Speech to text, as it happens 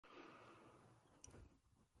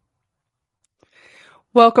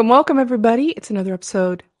Welcome, welcome, everybody. It's another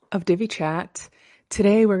episode of Divi Chat.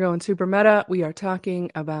 Today we're going super meta. We are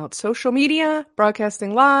talking about social media,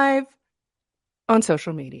 broadcasting live on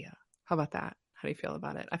social media. How about that? How do you feel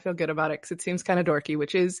about it? I feel good about it because it seems kind of dorky,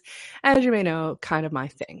 which is, as you may know, kind of my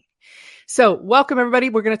thing. So welcome, everybody.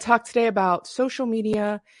 We're going to talk today about social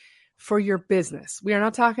media for your business. We are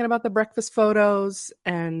not talking about the breakfast photos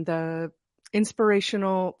and the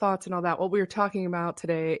inspirational thoughts and all that. What we are talking about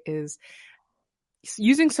today is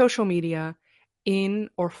using social media in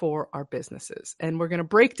or for our businesses. And we're going to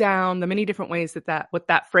break down the many different ways what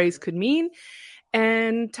that phrase could mean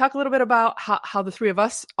and talk a little bit about how the three of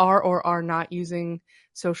us are or are not using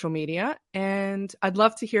social media. And I'd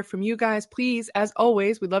love to hear from you guys. Please, as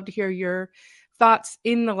always, we'd love to hear your thoughts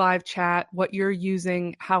in the live chat, what you're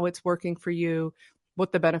using, how it's working for you,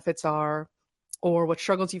 what the benefits are, or what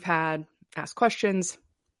struggles you've had, ask questions,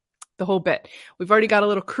 the whole bit. We've already got a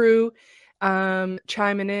little crew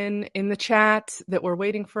chiming in the chat that were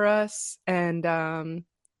waiting for us. And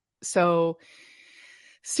so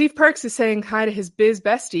Steve Perks is saying hi to his biz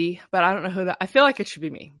bestie, but I don't know who that, I feel like it should be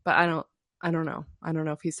me, but I don't know. I don't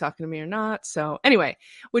know if he's talking to me or not. So anyway,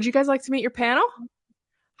 would you guys like to meet your panel?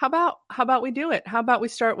 How about we do it? How about we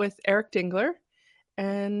start with Eric Dingler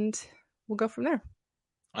and we'll go from there.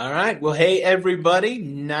 All right. Well, hey, everybody.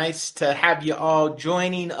 Nice to have you all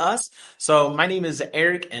joining us. So my name is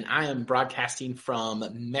Eric, and I am broadcasting from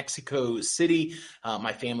Mexico City.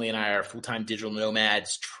 My family and I are full-time digital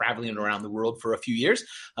nomads traveling around the world for a few years.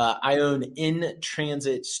 I own In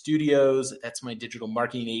Transit Studios. That's my digital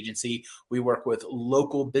marketing agency. We work with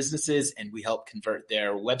local businesses, and we help convert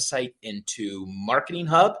their website into Marketing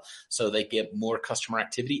Hub so they get more customer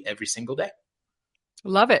activity every single day.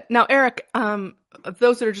 Love it. Now, Eric,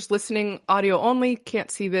 those that are just listening audio only can't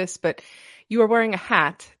see this, but you are wearing a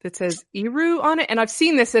hat that says Eru on it. And I've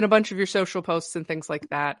seen this in a bunch of your social posts and things like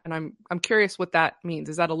that. And I'm curious what that means.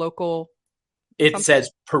 Is that a local? It says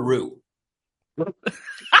Peru.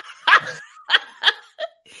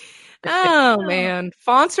 Oh man.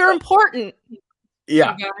 Fonts are important.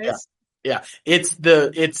 Yeah. Yeah. It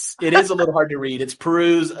is a little hard to read. It's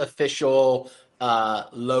Peru's official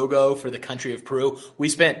logo for the country of Peru. We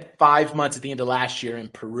spent 5 months at the end of last year in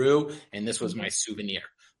Peru, and this was my souvenir.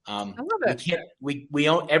 I love it. We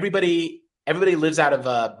own everybody lives out of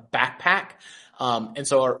a backpack. And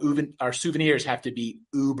so our souvenirs have to be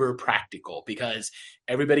uber practical because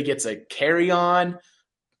everybody gets a carry-on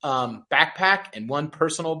backpack and one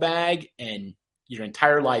personal bag, and your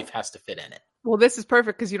entire life has to fit in it. Well, this is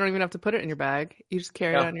perfect because you don't even have to put it in your bag. You just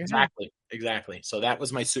carry it on your head. Exactly. So that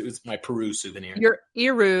was my Peru souvenir. Your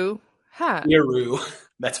Eru hat. Eru.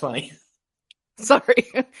 That's funny.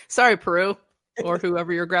 Sorry, Peru, or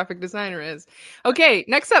whoever your graphic designer is. Okay,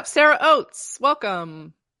 next up, Sarah Oates.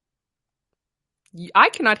 Welcome. I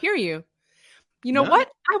cannot hear you. You know what?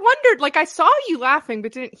 I wondered, I saw you laughing,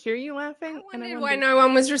 but didn't hear you laughing. I wondered why no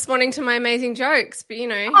one was responding to my amazing jokes, but Oh,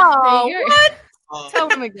 there you go. What? Tell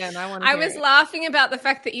them again. I was laughing about the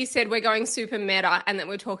fact that you said we're going super meta and that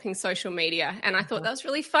we're talking social media. And I thought that was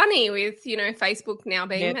really funny with, Facebook now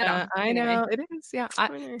being meta. I know. It is. Yeah.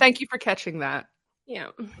 Thank you for catching that. Yeah.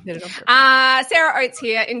 Sarah Oates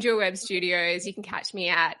here, Endure Web Studios. You can catch me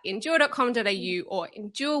at endure.com.au or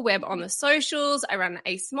Endure Web on the socials. I run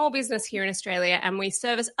a small business here in Australia and we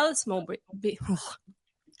service other small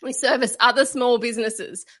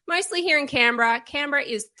businesses, mostly here in Canberra. Canberra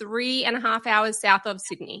is 3.5 hours south of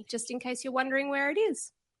Sydney, just in case you're wondering where it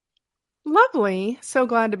is. Lovely. So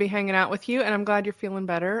glad to be hanging out with you, and I'm glad you're feeling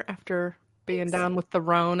better after being down with the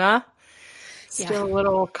Rona. Still a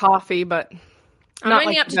little coffee, but I'm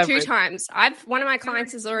only up to 2 times. One of my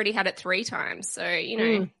clients has already had it 3 times, so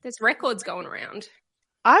there's records going around.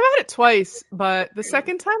 I've had it twice, but the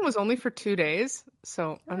second time was only for 2 days,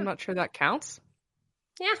 so I'm not sure that counts.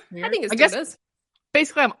 Yeah, weird. I think it's good.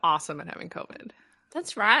 Basically, I'm awesome at having COVID.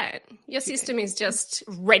 That's right. Your system is just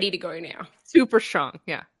ready to go now. Super strong,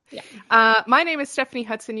 yeah. My name is Stephanie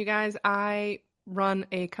Hudson, you guys. I run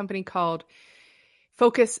a company called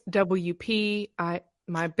Focus WP.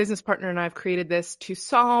 My business partner and I have created this to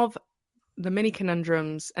solve the many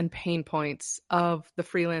conundrums and pain points of the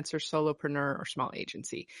freelancer, solopreneur, or small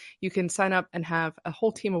agency. You can sign up and have a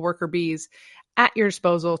whole team of worker bees at your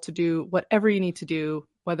disposal to do whatever you need to do,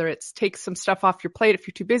 whether it's take some stuff off your plate if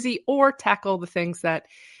you're too busy or tackle the things that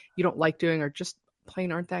you don't like doing or just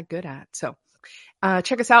plain aren't that good at. So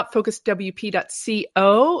check us out,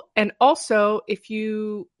 focuswp.co. And also, if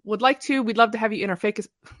you would like to, we'd love to have you in our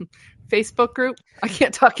Facebook group. I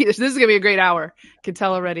can't talk either. So this is going to be a great hour. I can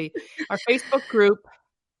tell already. Our Facebook group,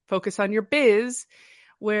 Focus on Your Biz,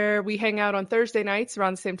 where we hang out on Thursday nights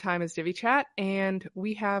around the same time as Divi Chat, and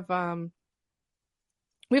we have a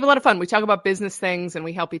lot of fun. We talk about business things and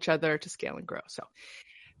we help each other to scale and grow. So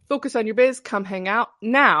focus on your biz, come hang out.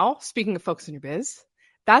 Now, speaking of focus on your biz,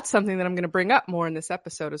 that's something that I'm going to bring up more in this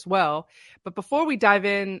episode as well. But before we dive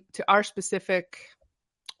in to our specific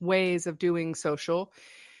ways of doing social,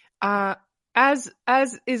 as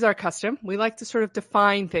is our custom, we like to sort of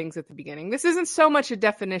define things at the beginning. This isn't so much a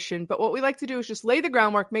definition, but what we like to do is just lay the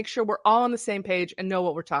groundwork, make sure we're all on the same page and know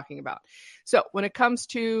what we're talking about. So when it comes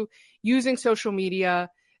to using social media,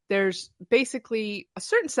 there's basically a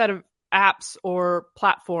certain set of apps or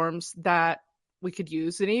platforms that we could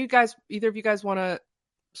use. And either of you guys want to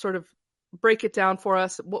sort of break it down for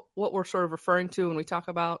us, what we're sort of referring to when we talk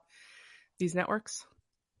about these networks?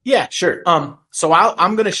 Yeah, sure. So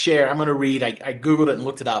I'm going to read, I Googled it and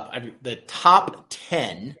looked it up. The top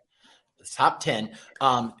 10 Nice. in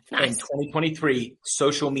 2023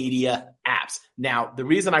 social media apps. Now, the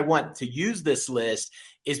reason I want to use this list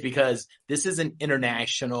is because this is an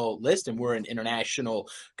international list and we're an international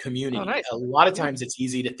community. Oh, nice. A lot of times it's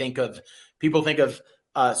easy to people think of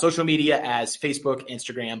social media as Facebook,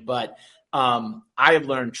 Instagram, but I have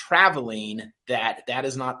learned traveling that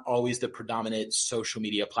is not always the predominant social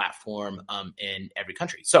media platform in every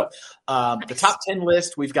country. So the top 10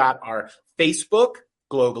 list, we've got our Facebook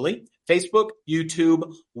globally, Facebook,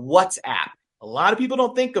 YouTube, WhatsApp. A lot of people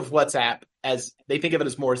don't think of WhatsApp as they think of it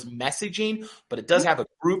as more as messaging, but it does have a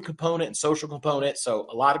group component and social component. So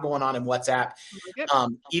a lot going on in WhatsApp.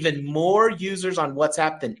 Even more users on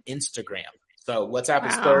WhatsApp than Instagram. So WhatsApp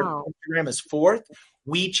is third, Instagram is fourth.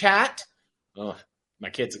 WeChat, my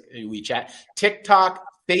kids, WeChat. TikTok,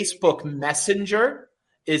 Facebook Messenger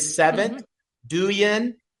is seventh.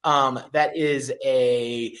 Douyin, that is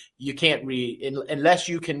you can't read unless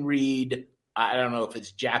you can read. I don't know if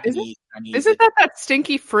it's Japanese. Isn't that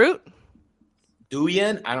stinky fruit?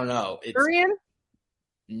 Douyin? I don't know. Durian?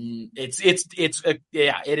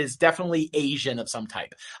 It is definitely Asian of some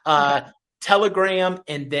type. Telegram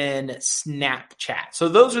and then Snapchat. So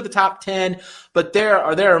those are the top 10, but there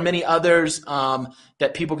are many others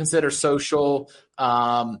that people consider social.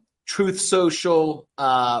 Truth Social,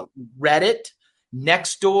 Reddit,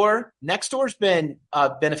 Nextdoor. Nextdoor's been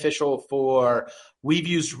beneficial for. We've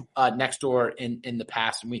used Nextdoor in the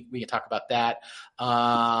past, and we can talk about that.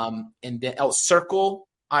 And then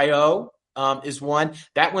Circle.io is one.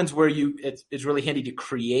 That one's where it's really handy to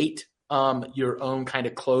create your own kind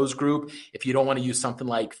of closed group if you don't want to use something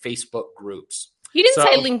like Facebook groups. You didn't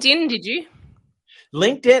say LinkedIn, did you?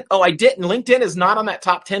 LinkedIn? Oh, I didn't. LinkedIn is not on that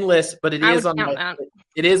top 10 list, but it is on my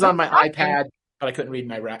iPad. But I couldn't read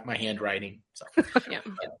my handwriting. So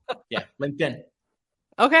yeah, LinkedIn.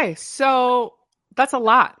 Okay, so that's a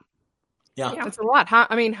lot. Yeah, that's a lot.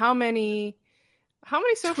 How many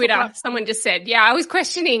social Twitter? platforms? Someone just said. Yeah, I was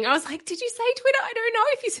questioning. I was like, did you say Twitter? I don't know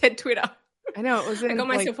if you said Twitter. I know it was. I got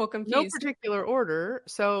myself all confused. No particular order.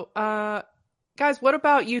 So, guys, what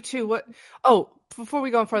about you two? Before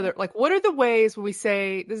we go on further, what are the ways when we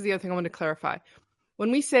say, this is the other thing I want to clarify.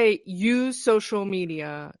 When we say use social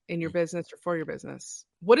media in your business or for your business,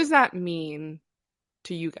 what does that mean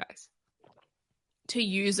to you guys? To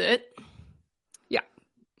use it. Yeah.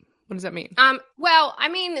 What does that mean? Well, I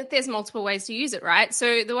mean, there's multiple ways to use it, right?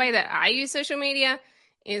 So the way that I use social media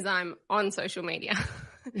is I'm on social media.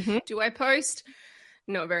 Mm-hmm. Do I post?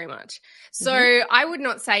 Not very much. So I would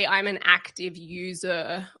not say I'm an active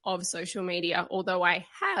user of social media, although I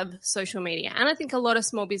have social media. And I think a lot of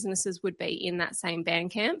small businesses would be in that same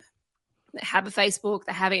band camp. They have a Facebook,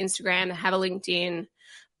 they have an Instagram, they have a LinkedIn,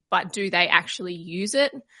 but do they actually use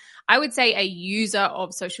it? I would say a user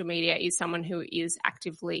of social media is someone who is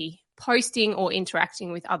actively posting or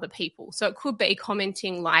interacting with other people. So it could be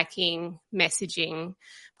commenting, liking, messaging,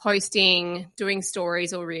 posting, doing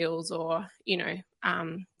stories or reels or,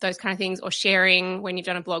 those kind of things, or sharing when you've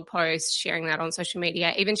done a blog post, sharing that on social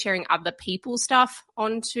media, even sharing other people's stuff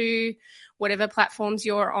onto whatever platforms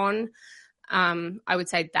you're on. I would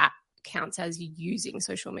say that counts as using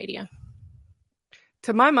social media.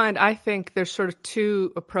 To my mind, I think there's sort of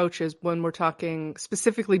two approaches when we're talking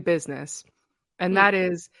specifically business, and that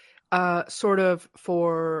is sort of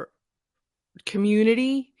for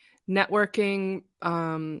community, networking,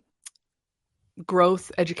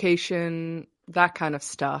 growth, education, that kind of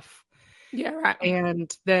stuff. Yeah, right. And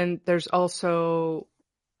then there's also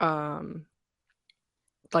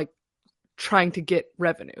trying to get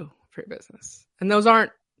revenue for your business. And those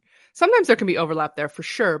aren't, sometimes there can be overlap there for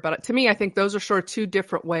sure, but to me, I think those are sort of two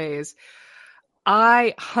different ways.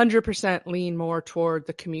 I 100% lean more toward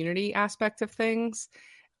the community aspect of things.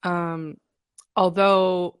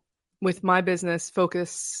 Although with my business,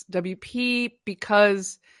 Focus WP,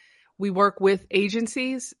 because we work with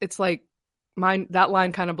agencies, it's like that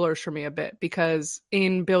line kind of blurs for me a bit, because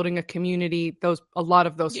in building a community, a lot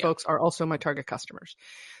of those folks are also my target customers.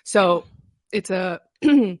 So it's a,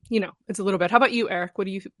 it's a little bit. How about you, Eric?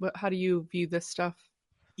 How do you view this stuff?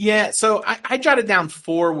 Yeah, so I jotted down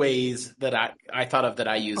 4 ways that I thought of that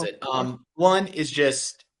I use it. One is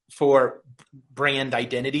just for brand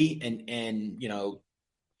identity and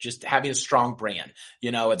just having a strong brand.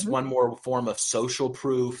 It's one more form of social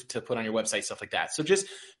proof to put on your website, stuff like that. So just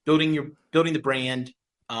building the brand,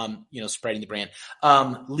 spreading the brand.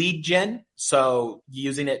 Lead gen, so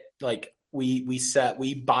using it like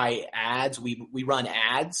we buy ads, we run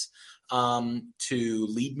ads to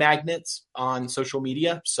lead magnets on social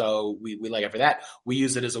media. So we like it for that. We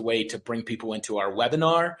use it as a way to bring people into our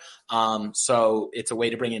webinar. So it's a way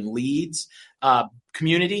to bring in leads.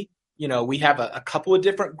 Community, we have a couple of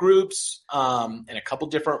different groups and a couple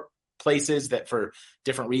different places that for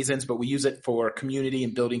different reasons, but we use it for community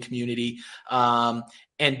and building community. And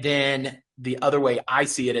then the other way I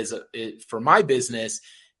see it for my business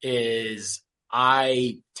is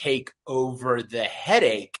I take over the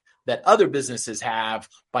headache that other businesses have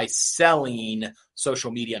by selling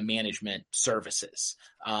social media management services.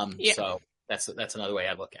 So that's another way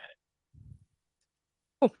I look at it.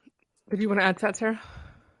 Oh, did you want to add to that, Sarah?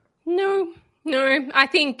 No. I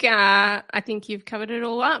think you've covered it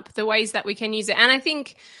all up, the ways that we can use it. And I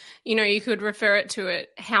think, you could refer it to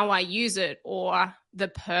how I use it, or the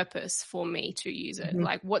purpose for me to use it. Mm-hmm.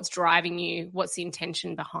 Like, what's driving you? What's the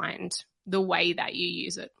intention behind the way that you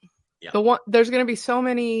use it? Yeah. There's going to be so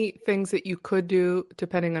many things that you could do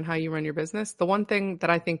depending on how you run your business. The one thing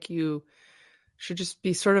that I think you should just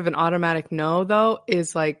be sort of an automatic no, though,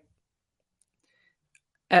 is like,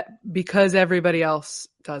 because everybody else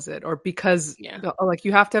does it, or because like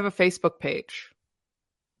you have to have a Facebook page.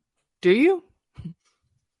 Do you?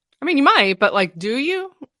 I mean, you might, but like, do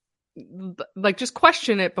you? Like, just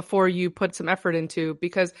question it before you put some effort into,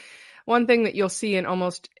 because one thing that you'll see in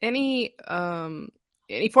almost any forum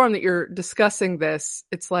that you're discussing this,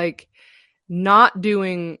 it's like not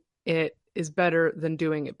doing it is better than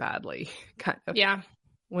doing it badly, kind of. Yeah.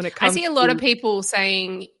 When it comes I see a lot of people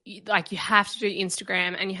saying, like, you have to do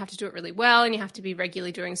Instagram and you have to do it really well and you have to be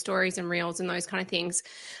regularly doing stories and reels and those kind of things.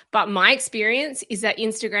 But my experience is that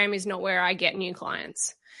Instagram is not where I get new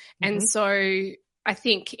clients. Mm-hmm. And so I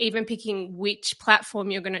think even picking which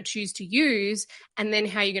platform you're going to choose to use and then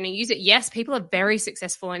how you're going to use it. Yes, people are very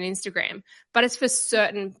successful on Instagram, but it's for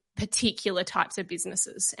certain particular types of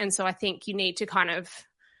businesses. And so I think you need to kind of,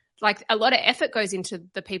 like, a lot of effort goes into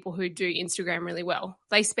the people who do Instagram really well.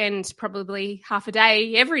 They spend probably half a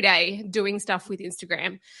day every day doing stuff with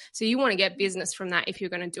Instagram. So you want to get business from that if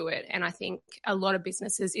you're going to do it. And I think a lot of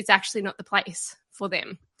businesses, it's actually not the place for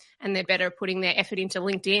them. And they're better putting their effort into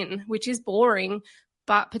LinkedIn, which is boring,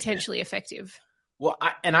 but potentially effective. Well,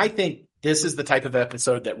 I think this is the type of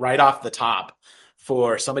episode that right off the top,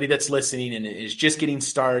 for somebody that's listening and is just getting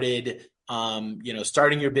started,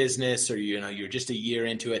 starting your business, or, you're just a year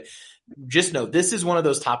into it, just know this is one of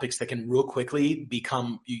those topics that can real quickly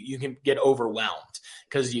become, you can get overwhelmed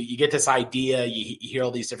because you get this idea, you hear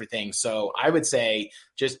all these different things. So I would say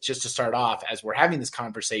just to start off, as we're having this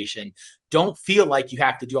conversation, don't feel like you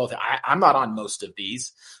have to do all that. I'm not on most of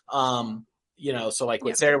these. So like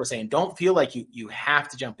what Sarah was saying, don't feel like you have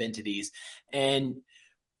to jump into these. And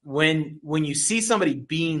when you see somebody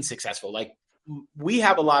being successful, like we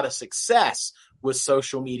have a lot of success with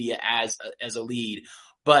social media as a lead,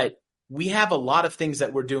 but we have a lot of things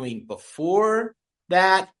that we're doing before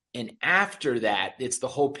that and after that. It's the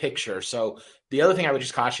whole picture. So the other thing I would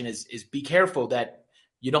just caution is be careful that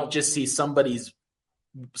you don't just see somebody's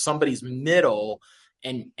middle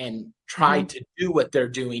and try to do what they're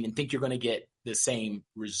doing and think you're going to get the same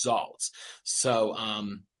results. So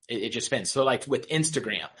it just depends. So like with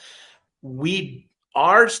Instagram, we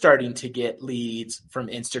are starting to get leads from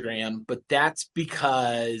Instagram, but that's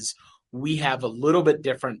because we have a little bit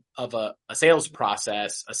different of a sales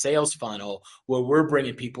process, a sales funnel, where we're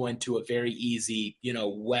bringing people into a very easy,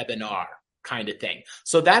 webinar kind of thing.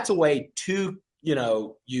 So that's a way to,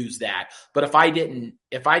 use that. But if I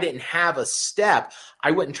didn't have a step,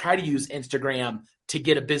 I wouldn't try to use Instagram to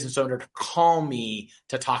get a business owner to call me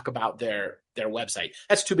to talk about their website.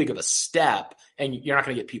 That's too big of a step, and you're not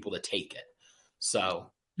going to get people to take it.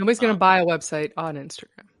 So nobody's going to buy a website on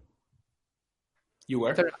Instagram. You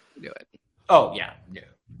were? They're not going to do it. Oh yeah, no.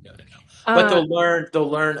 But they'll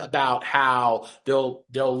learn about how they'll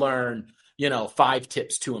learn, 5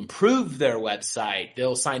 tips to improve their website.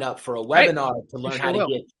 They'll sign up for a webinar to learn how to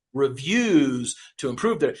get reviews to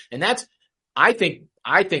improve their, and that's, I think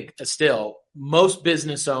still most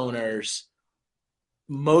business owners,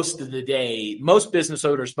 most business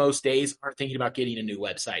owners most days aren't thinking about getting a new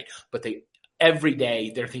website, but every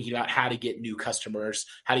day they're thinking about how to get new customers,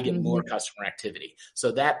 how to get more customer activity.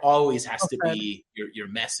 So that always has to be your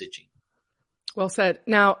messaging. Well said.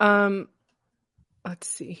 Now, let's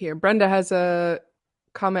see here. Brenda has a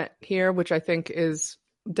comment here, which I think is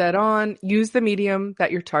dead on. Use the medium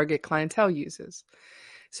that your target clientele uses.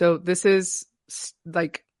 So this is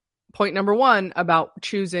like point number one about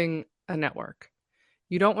choosing a network.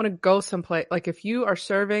 You don't want to go someplace, like if you are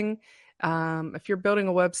serving, if you're building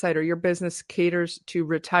a website or your business caters to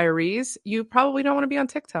retirees, you probably don't want to be on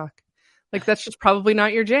TikTok. Like that's just probably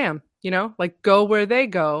not your jam, like go where they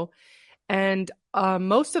go. And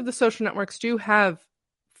most of the social networks do have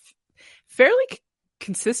fairly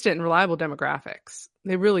consistent and reliable demographics.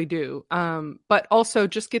 They really do. But also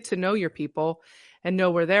just get to know your people and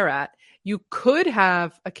know where they're at. You could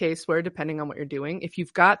have a case where, depending on what you're doing, if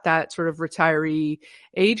you've got that sort of retiree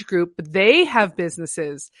age group, but they have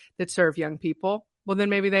businesses that serve young people, well,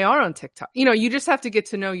 then maybe they are on TikTok. You just have to get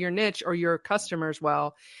to know your niche or your customers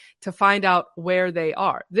well to find out where they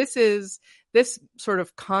are. This sort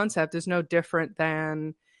of concept is no different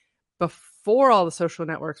than before all the social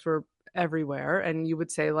networks were everywhere. And you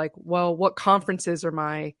would say like, well, what conferences are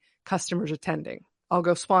my customers attending? I'll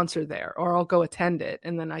go sponsor there, or I'll go attend it,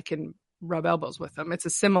 and then I can rub elbows with them. It's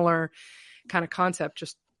a similar kind of concept,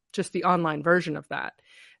 just the online version of that.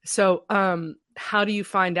 So how do you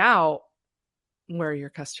find out where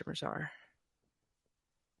your customers are?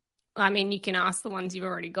 I mean, you can ask the ones you've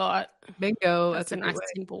already got. Bingo. That's a nice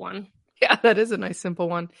simple one. Yeah, that is a nice simple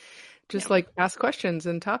one. Just like ask questions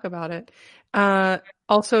and talk about it.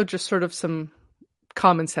 Also just sort of some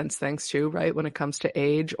common sense things too, right? When it comes to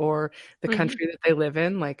age or the country that they live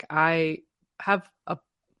in. Like I have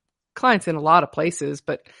clients in a lot of places,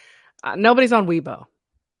 but nobody's on Weibo,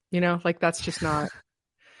 like that's just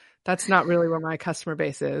that's not really where my customer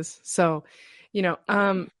base is. So,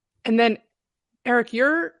 and then Eric,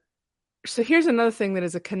 so here's another thing that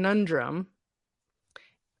is a conundrum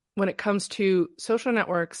when it comes to social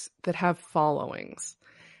networks that have followings.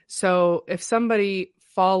 So if somebody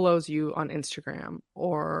follows you on Instagram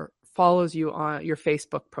or follows you on your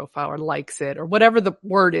Facebook profile or likes it or whatever the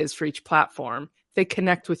word is for each platform, they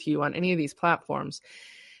connect with you on any of these platforms,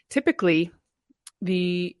 typically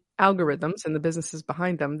the algorithms and the businesses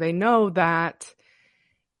behind them, they know that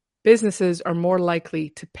businesses are more likely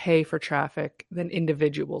to pay for traffic than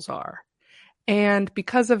individuals are. And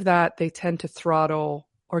because of that, they tend to throttle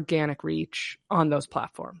organic reach on those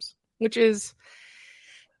platforms, which is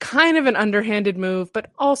kind of an underhanded move,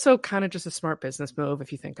 but also kind of just a smart business move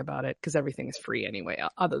if you think about it, because everything is free anyway,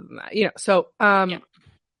 other than that,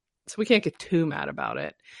 so we can't get too mad about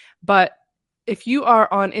it. But if you are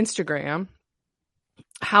on Instagram,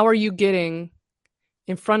 how are you getting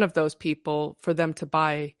in front of those people for them to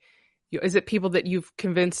buy you? Is it people that you've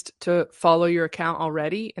convinced to follow your account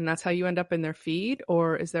already and that's how you end up in their feed?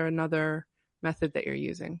 Or is there another method that you're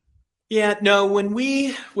using? Yeah, no, when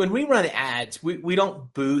we run ads, we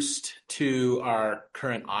don't boost to our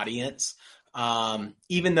current audience.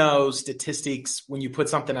 Even though statistics, when you put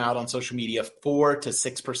something out on social media, 4 to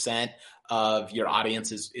 6% of your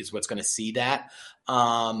audience is what's going to see that.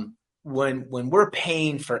 When we're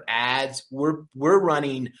paying for ads, we're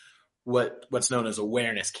running what's known as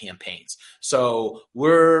awareness campaigns. So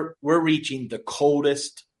we're reaching the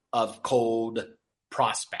coldest of cold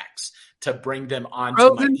prospects to bring them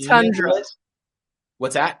onto my email list.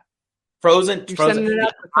 What's that? Frozen.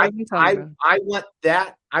 I want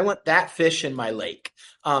that. I want that fish in my lake.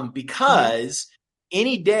 Because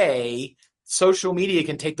any day social media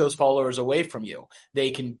can take those followers away from you.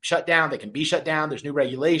 They can shut down. They can be shut down. There's new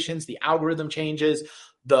regulations. The algorithm changes.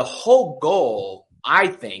 The whole goal, I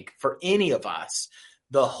think, for any of us,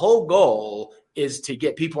 the whole goal is to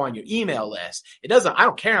get people on your email list. I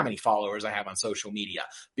don't care how many followers I have on social media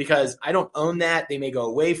because I don't own that. They may go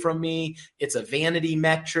away from me. It's a vanity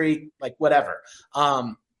metric, like whatever.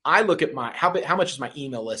 I look at how much is my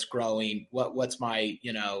email list growing? What's my,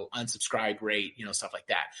 unsubscribe rate, stuff like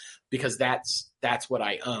that, because that's what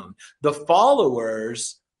I own. The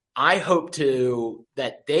followers, I hope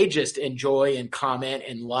that they just enjoy and comment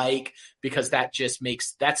and like, because that's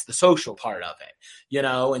the social part of it,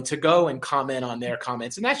 and to go and comment on their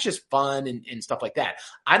comments. And that's just fun and stuff like that.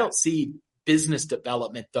 I don't see business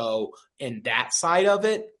development though in that side of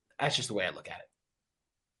it. That's just the way I look at it.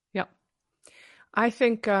 Yep. I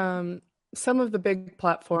think some of the big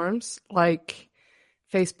platforms like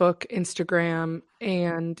Facebook, Instagram,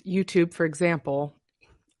 and YouTube, for example,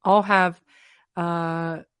 all have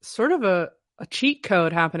sort of a cheat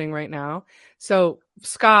code happening right now. So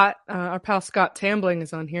Scott, our pal Scott Tambling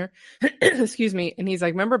is on here. Excuse me. And he's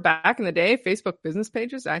like, remember back in the day, Facebook business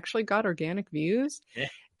pages actually got organic views?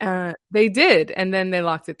 Yeah. They did. And then they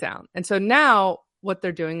locked it down. And so now what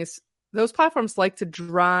they're doing is those platforms like to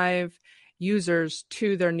drive users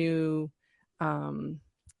to their new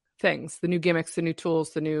things, the new gimmicks, the new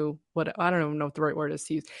tools, the new, what, I don't even know what the right word is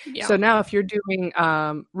to use. Yeah. So now if you're doing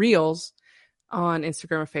reels on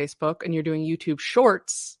Instagram or Facebook and you're doing YouTube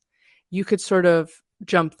shorts, you could sort of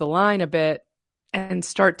jump the line a bit and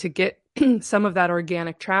start to get some of that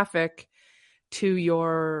organic traffic to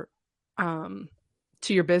your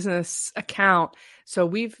business account. So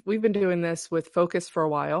we've been doing this with Focus for a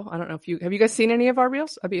while. I don't know if have you guys seen any of our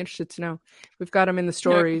reels? I'd be interested to know. We've got them in the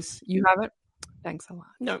stories. No. You haven't? Thanks a lot.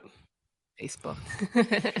 No. Facebook.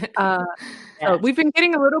 So we've been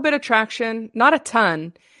getting a little bit of traction, not a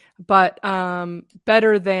ton, but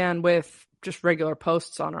better than with just regular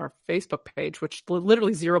posts on our Facebook page, which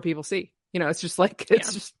literally 0 people see. It's just like,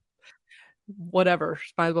 just whatever.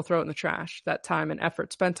 Might as well throw it in the trash, that time and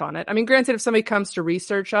effort spent on it. I mean, granted, if somebody comes to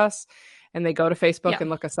research us and they go to Facebook and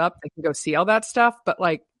look us up, they can go see all that stuff. But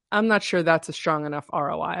like, I'm not sure that's a strong enough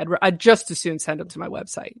ROI. I'd just as soon send them to my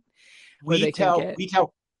website. We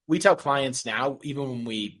tell clients now, even when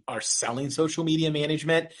we are selling social media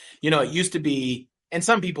management, it used to be, and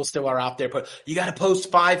some people still are out there, but you got to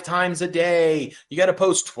post 5 times a day. You got to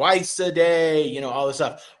post twice a day, all this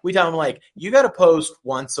stuff. We tell them like, you got to post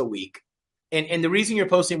once a week. And the reason you're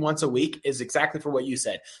posting once a week is exactly for what you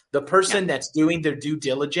said. The person that's doing their due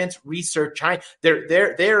diligence, research,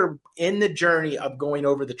 they're in the journey of going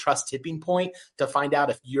over the trust tipping point to find out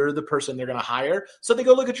if you're the person they're going to hire. So they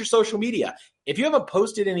go look at your social media. If you haven't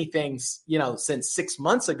posted anything, since 6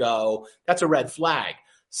 months ago, that's a red flag.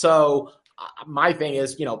 So my thing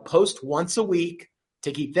is, post once a week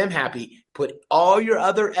to keep them happy. Put all your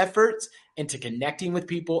other efforts into connecting with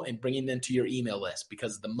people and bringing them to your email list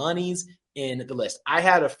because the money's in the list. I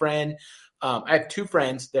had a friend, I have 2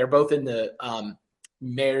 friends. They're both in the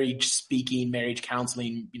marriage speaking, marriage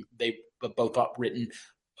counseling. They both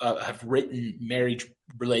have written marriage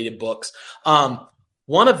related books.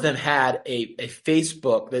 One of them had a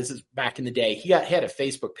Facebook. This is back in the day. He had a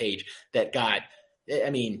Facebook page that got,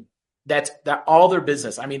 that's all their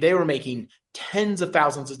business. They were making tens of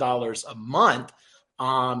thousands of dollars a month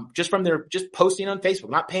just from just posting on Facebook,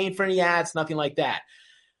 not paying for any ads, nothing like that.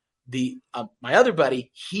 My other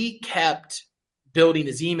buddy, he kept building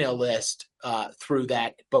his email list through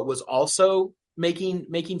that, but was also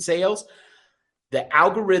making sales. The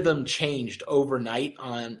algorithm changed overnight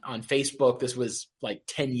on Facebook. This was like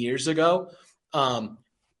 10 years ago.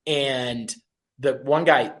 And the one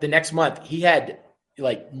guy, the next month, he had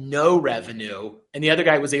like no revenue, and the other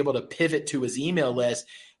guy was able to pivot to his email list.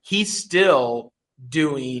 He's still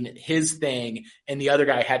doing his thing, and the other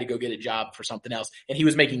guy had to go get a job for something else, and he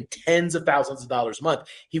was making tens of thousands of dollars a month.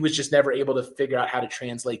 He was just never able to figure out how to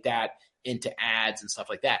translate that into ads and stuff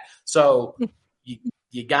like that. So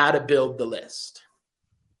you got to build the list.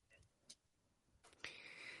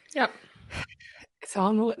 Yep. It's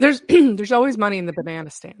on the list. There's always money in the banana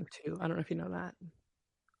stand too. I don't know if you know that.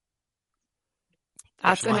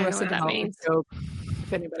 That's an Arrested Development joke.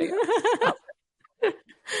 If anybody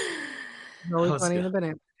always money in the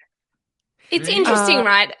banana. It's interesting,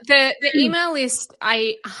 right? The email list,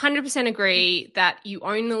 I 100% agree that you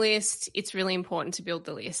own the list. It's really important to build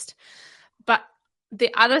the list. But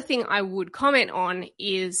the other thing I would comment on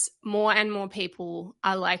is more and more people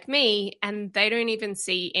are like me, and they don't even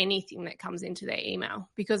see anything that comes into their email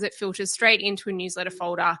because it filters straight into a newsletter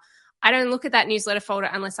folder. I don't look at that newsletter folder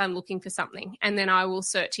unless I'm looking for something, and then I will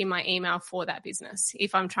search in my email for that business.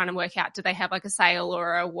 If I'm trying to work out, do they have like a sale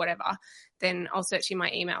or a whatever, then I'll search in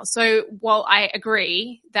my email. So while I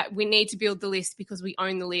agree that we need to build the list because we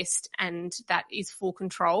own the list and that is full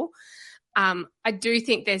control, I do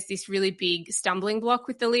think there's this really big stumbling block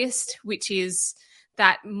with the list, which is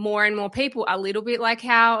that more and more people are a little bit like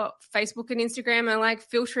how Facebook and Instagram are like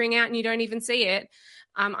filtering out and you don't even see it.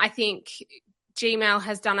 I think Gmail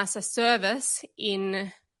has done us a service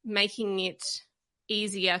in making it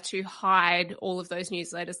easier to hide all of those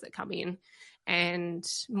newsletters that come in, and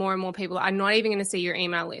more people are not even going to see your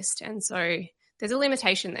email list. And so there's a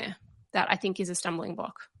limitation there that I think is a stumbling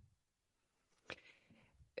block.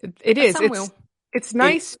 It is. It's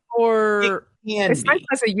nice it's nice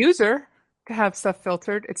as a user to have stuff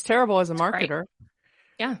filtered. It's terrible as a marketer.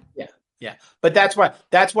 Yeah. But that's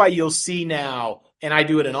why you'll see now, and I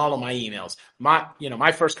do it in all of my emails.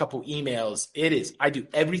 My first couple emails, I do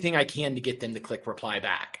everything I can to get them to click reply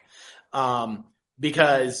back.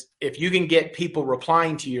 because if you can get people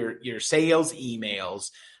replying to your sales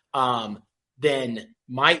emails, then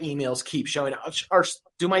my emails keep showing up. Or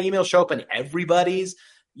do my emails show up in everybody's,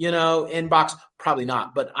 inbox? Probably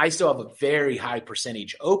not, but I still have a very high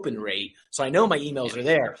percentage open rate. So I know my emails are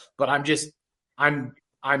there, but I'm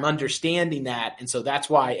understanding that. And so that's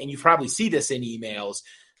why, and you probably see this in emails,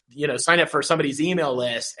 sign up for somebody's email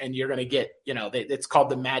list and you're going to get, it's called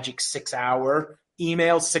the magic 6 hour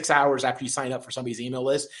email. 6 hours after you sign up for somebody's email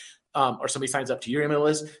list, or somebody signs up to your email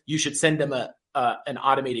list, you should send them an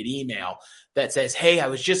automated email that says, hey, I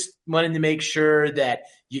was just wanting to make sure that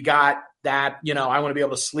you got that, I want to be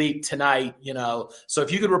able to sleep tonight, so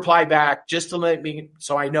if you could reply back just to let me,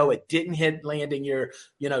 so I know it didn't land in your,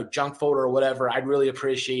 junk folder or whatever, I'd really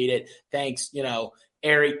appreciate it. Thanks.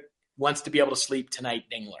 Eric wants to be able to sleep tonight,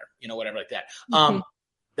 Dingler, whatever like that. Mm-hmm.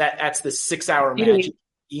 That's the 6 hour magic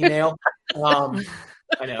email.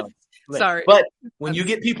 I know. Sorry. But when you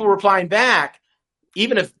get people replying back,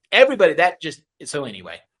 even if everybody so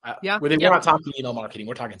anyway, we're not talking email marketing.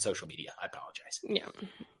 We're talking social media. I apologize. Yeah.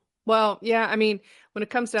 Well, yeah, I mean, when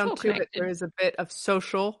it comes down to connected. it, there is a bit of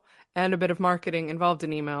social and a bit of marketing involved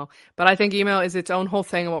in email. But I think email is its own whole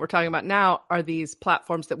thing. And what we're talking about now are these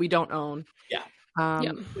platforms that we don't own.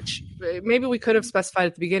 Yeah. Which maybe we could have specified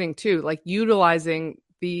at the beginning too, like utilizing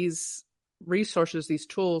these resources, these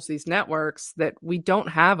tools, these networks that we don't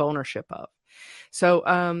have ownership of. So,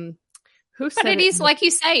 but it is like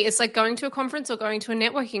you say, it's like going to a conference or going to a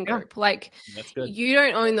networking group. Like you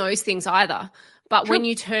don't own those things either. But when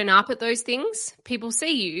you turn up at those things, people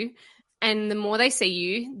see you. And the more they see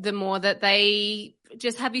you, the more that they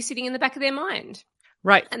just have you sitting in the back of their mind.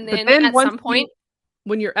 Right. And then at some point,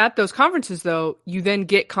 when you're at those conferences, though, you then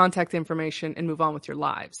get contact information and move on with your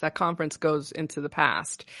lives. That conference goes into the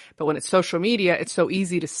past. But when it's social media, it's so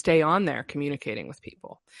easy to stay on there communicating with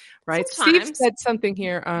people, right? Sometimes. Steve said something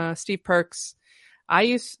here, Steve Perks. I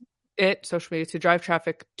use social media, to drive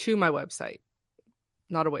traffic to my website,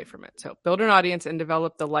 not away from it. So build an audience and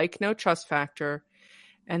develop the like, no trust factor,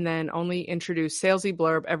 and then only introduce salesy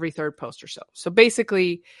blurb every third post or so. So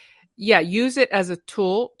basically, use it as a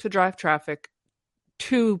tool to drive traffic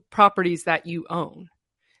to properties that you own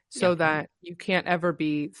so that you can't ever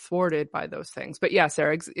be thwarted by those things. But yeah,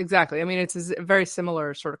 Sarah, exactly. I mean, it's a very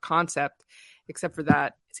similar sort of concept, except for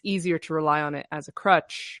that it's easier to rely on it as a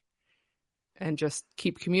crutch and just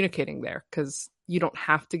keep communicating there, because you don't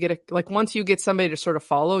have to get once you get somebody to sort of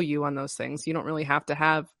follow you on those things, you don't really have to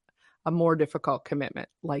have a more difficult commitment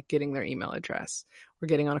like getting their email address or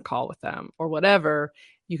getting on a call with them or whatever.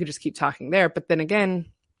 You could just keep talking there. But then again,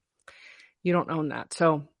 you don't own that.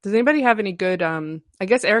 So does anybody have any good, I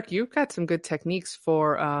guess, Eric, you've got some good techniques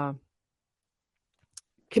for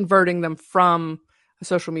converting them from a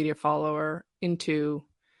social media follower into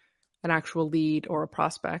an actual lead or a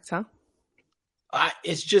prospect, huh?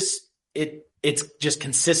 It's just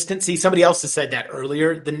consistency. Somebody else has said that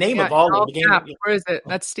earlier. The name of all of the game. Where is it?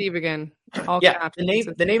 That's Steve again. The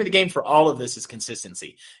name of the game for all of this is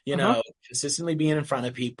consistency. Consistently being in front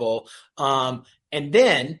of people. And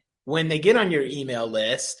then when they get on your email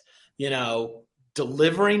list,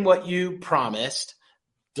 delivering what you promised,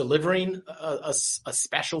 delivering a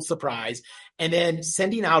special surprise, and then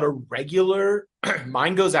sending out a regular,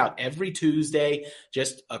 mine goes out every Tuesday,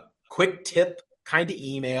 just a quick tip kind of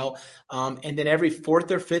email. And then every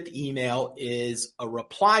fourth or fifth email is a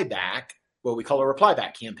reply back, what we call a reply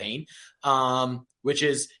back campaign, which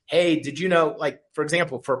is, hey, did you know, like, for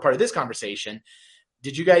example, for part of this conversation,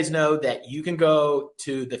 did you guys know that you can go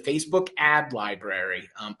to the Facebook ad library?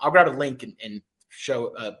 I'll grab a link and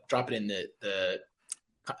drop it in the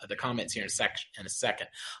comments here in a second.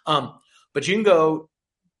 But you can go,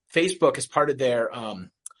 Facebook as part of their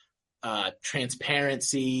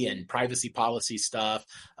transparency and privacy policy stuff.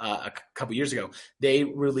 A couple years ago, they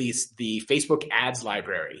released the Facebook ads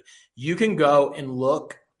library. You can go and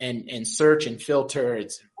look and search and filter.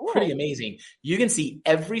 It's pretty amazing. You can see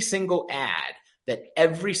every single ad that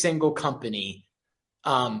every single company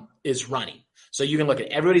is running. So you can look at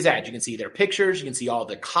everybody's ads. You can see their pictures. You can see all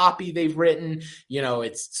the copy they've written.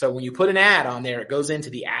 So when you put an ad on there, it goes into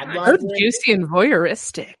the ad library. So juicy and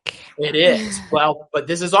voyeuristic. It is. Well, but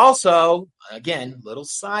this is also, again, little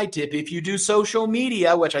side tip. If you do social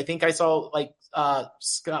media, which I think I saw, like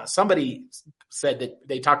somebody said that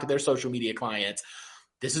they talked to their social media clients,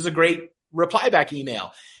 this is a great reply back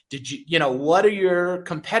email. Did what are your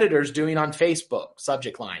competitors doing on Facebook?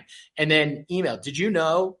 Subject line. And then email. Did you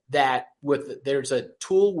know that there's a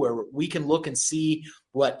tool where we can look and see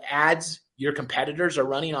what ads your competitors are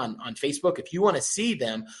running on Facebook, if you want to see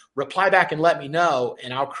them, reply back and let me know,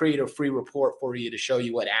 and I'll create a free report for you to show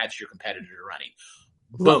you what ads your competitors are running.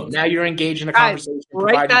 Boom. Now you're engaged in a conversation.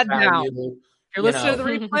 Write that down. If you're listening to the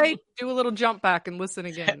replay, do a little jump back and listen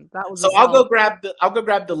again. That was so I'll go grab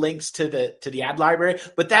the links to the ad library.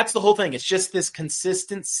 But that's the whole thing. It's just this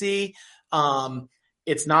consistency.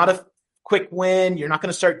 It's not a quick win. You're not going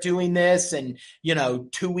to start doing this and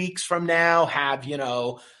 2 weeks from now have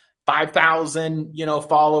 5,000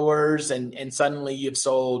 followers and suddenly you've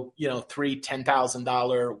sold 3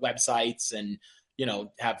 $10,000 websites and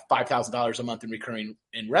have $5,000 a month in recurring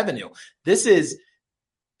in revenue.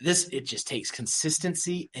 It just takes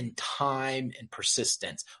consistency and time and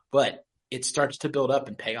persistence, but it starts to build up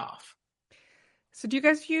and pay off. So do you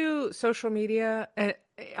guys view social media, and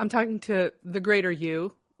I'm talking to the greater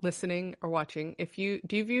you listening or watching, do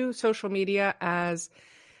you view social media as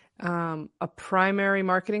a primary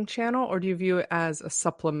marketing channel, or do you view it as a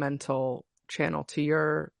supplemental channel to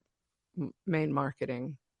your main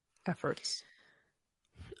marketing efforts?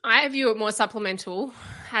 I view it more supplemental,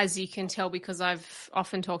 as you can tell, because I've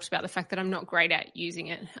often talked about the fact that I'm not great at using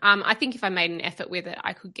it. I think if I made an effort with it,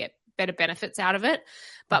 I could get better benefits out of it.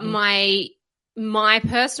 But my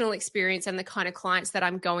personal experience and the kind of clients that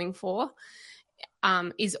I'm going for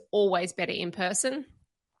is always better in person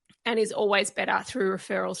and is always better through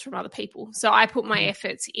referrals from other people. So I put my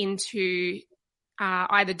efforts into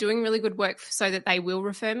either doing really good work so that they will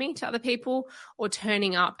refer me to other people, or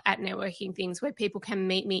turning up at networking things where people can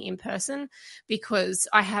meet me in person, because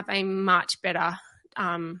I have a much better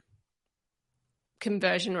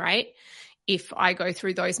conversion rate if I go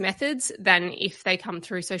through those methods than if they come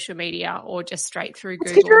through social media or just straight through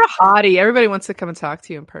Google. Because you're a hottie. Everybody wants to come and talk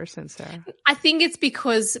to you in person, Sarah. I think it's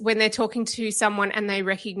because when they're talking to someone and they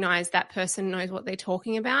recognize that person knows what they're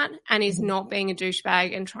talking about and is not being a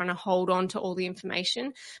douchebag and trying to hold on to all the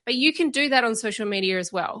information. But you can do that on social media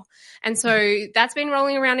as well. And so that's been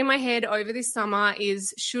rolling around in my head over this summer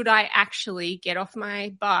is, should I actually get off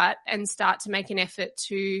my butt and start to make an effort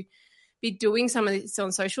to be doing some of this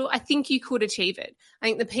on social? I think you could achieve it. I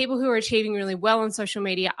think the people who are achieving really well on social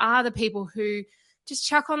media are the people who just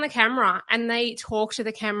chuck on the camera and they talk to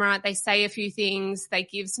the camera. They say a few things. They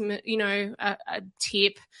give some, a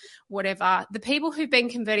tip, whatever. The people who've been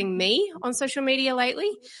converting me on social media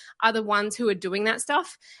lately are the ones who are doing that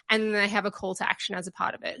stuff, and they have a call to action as a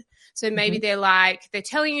part of it. So maybe they're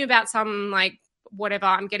telling you about some whatever,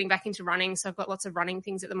 I'm getting back into running, so I've got lots of running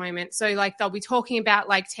things at the moment. So they'll be talking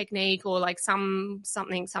about technique or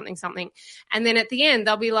something. And then at the end,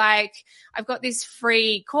 they'll be like, I've got this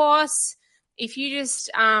free course. If you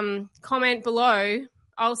just comment below,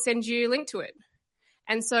 I'll send you a link to it.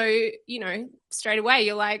 And so, straight away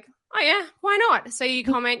you're like, oh yeah, why not? So you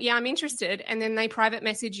comment, yeah, I'm interested. And then they private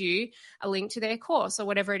message you a link to their course or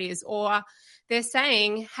whatever it is. Or they're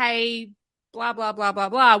saying, hey, blah, blah, blah, blah,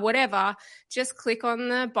 blah, whatever, just click on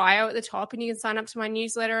the bio at the top and you can sign up to my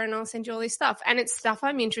newsletter and I'll send you all this stuff. And it's stuff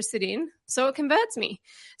I'm interested in, so it converts me.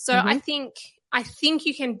 So I think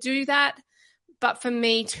you can do that. But for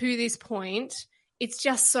me, to this point, it's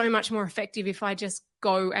just so much more effective if I just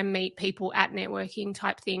go and meet people at networking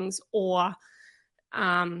type things, or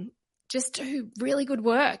just do really good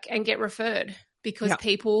work and get referred, because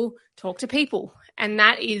people talk to people. And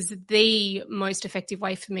that is the most effective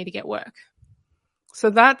way for me to get work. So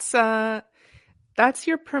that's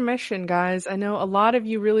your permission, guys. I know a lot of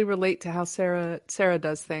you really relate to how Sarah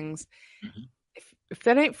does things. If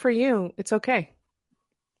that ain't for you, it's okay.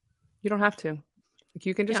 You don't have to.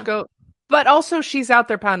 You can just go. But also, she's out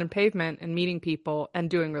there pounding pavement and meeting people and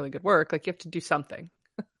doing really good work. You have to do something.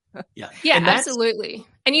 Yeah, absolutely.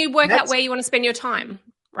 And you work out where you want to spend your time,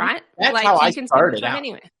 right? That's how I started out.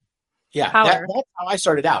 Anyway. Yeah, that's how I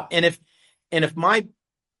started out. And if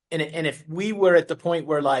we were at the point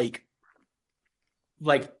where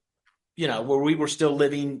where we were still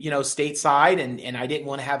living, stateside and I didn't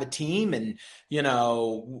want to have a team and,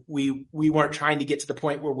 we weren't trying to get to the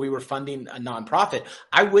point where we were funding a nonprofit,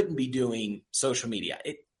 I wouldn't be doing social media.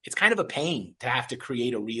 It's kind of a pain to have to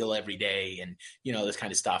create a reel every day and, this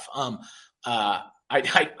kind of stuff.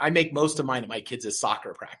 I make most of mine at my kids'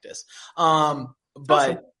 soccer practice. But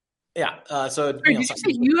awesome. Yeah. So did you say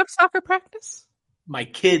you have soccer practice? My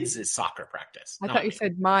kids' soccer practice. I thought you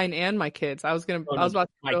said mine and my kids. I was about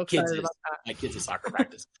to be excited about that. My kids' soccer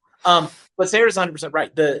practice. But Sarah's 100%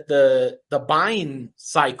 right. The buying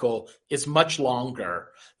cycle is much longer.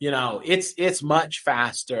 It's much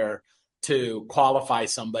faster to qualify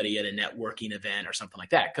somebody at a networking event or something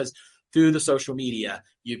like that, because through the social media,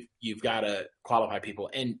 you've got to qualify people.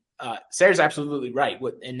 And Sarah's absolutely right.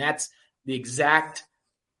 And that's the exact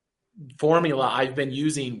formula I've been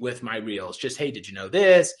using with my reels. Just, hey, did you know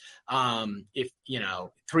this? If,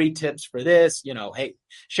 3 tips for this, hey,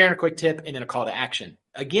 sharing a quick tip and then a call to action.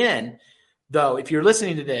 Again, though, if you're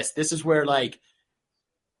listening to this is where like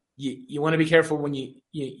you want to be careful when you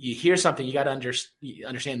hear something. You got to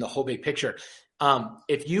understand the whole big picture.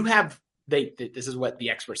 If you have, this is what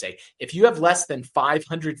the experts say. If you have less than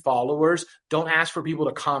 500 followers, don't ask for people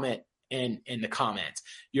to comment in the comments.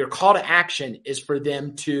 Your call to action is for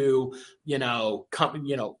them to, you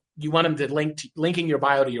want them to linking your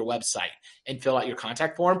bio to your website and fill out your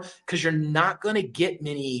contact form, because you're not going to get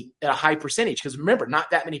many at a high percentage. Because remember,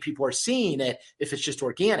 not that many people are seeing it if it's just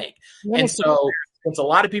organic. And so since a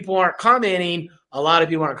lot of people aren't commenting, a lot of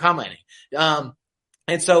people aren't commenting.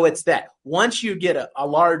 And so it's that once you get a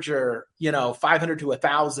larger, 500 to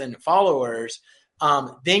 1,000 followers,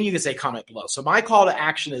 then you can say comment below. So my call to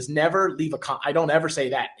action is never leave a comment. I don't ever say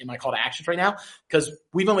that in my call to actions right now, because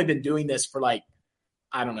we've only been doing this for like,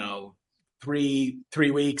 I don't know, three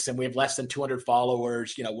weeks, and we have less than 200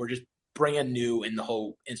 followers. We're just brand new in the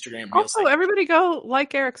whole Instagram. Also, everybody go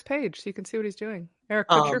like Eric's page so you can see what he's doing. Eric,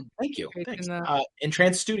 thank you. Thanks. In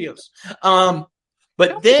Trans Studios.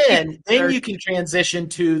 But then you can transition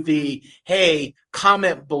to the, hey,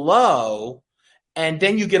 comment below, and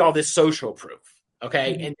then you get all this social proof.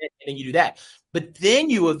 Okay. Mm-hmm. And then you do that. But then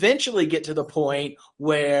you eventually get to the point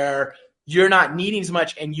where you're not needing as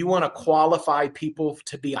much and you want to qualify people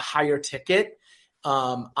to be a higher ticket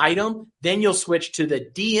item. Then you'll switch to the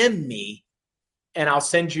DM me, and I'll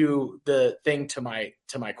send you the thing to my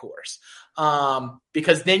course.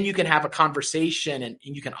 Because then you can have a conversation and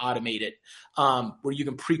you can automate it, where you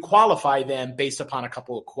can pre-qualify them based upon a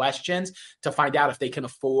couple of questions to find out if they can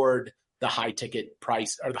afford the high ticket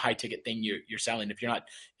price or the high ticket thing you're selling if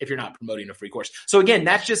you're not promoting a free course. So again,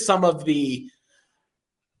 that's just some of the,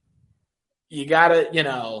 you gotta,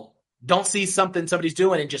 don't see something somebody's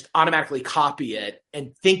doing and just automatically copy it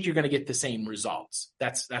and think you're going to get the same results.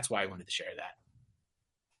 That's why I wanted to share that.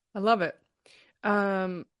 I love it.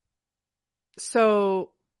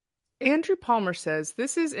 So Andrew Palmer says,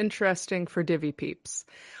 this is interesting for Divi peeps.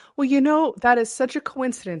 Well, that is such a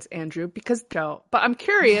coincidence, Andrew, but I'm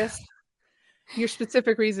curious your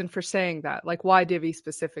specific reason for saying that, like why Divi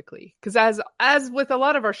specifically? Because as with a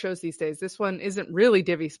lot of our shows these days, this one isn't really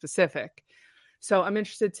Divi specific. So I'm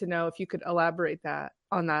interested to know if you could elaborate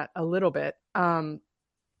on that a little bit. And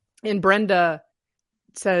Brenda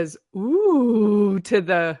says, ooh, to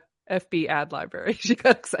the FB ad library. She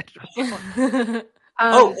got excited.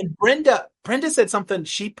 And Brenda said something.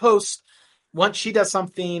 She posts once she does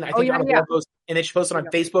something, I think on a blog post, and then she posts it on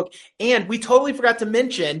Facebook. And we totally forgot to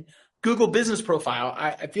mention Google Business Profile.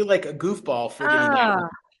 I feel like a goofball for getting that.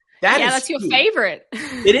 That's your favorite.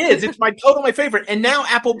 It is. It's my favorite. And now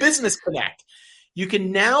Apple Business Connect. You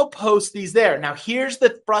can now post these there. Now here's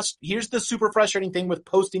the super frustrating thing with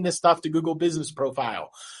posting this stuff to Google Business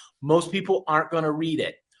Profile. Most people aren't going to read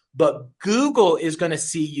it, but Google is going to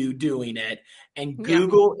see you doing it, and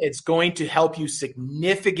Google it's going to help you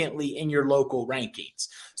significantly in your local rankings.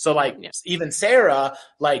 So even Sarah,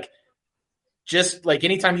 just like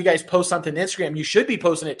anytime you guys post something on Instagram, you should be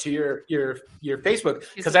posting it to your Facebook,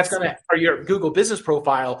 because that's going to, or your Google Business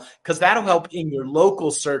Profile, because that'll help in your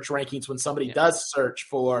local search rankings when somebody does search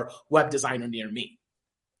for web designer near me.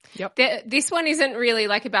 Yep. This one isn't really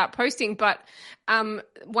about posting, but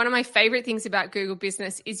one of my favorite things about Google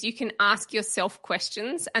Business is you can ask yourself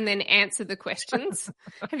questions and then answer the questions.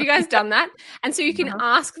 Have you guys done that? And so you can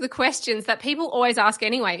ask the questions that people always ask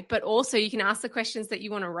anyway, but also you can ask the questions that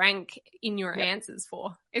you want to rank in your answers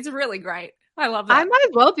for. It's really great. I love that. I might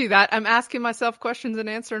as well do that. I'm asking myself questions and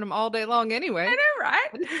answering them all day long anyway. I know, right?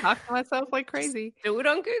 I just talk to myself like crazy. Do it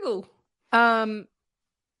on Google.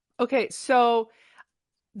 Okay, so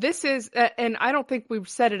this is, and I don't think we've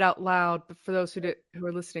said it out loud, but for those who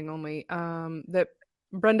are listening only, that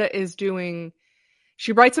Brenda is doing,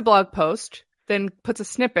 she writes a blog post, then puts a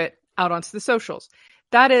snippet out onto the socials.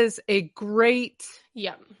 That is a great,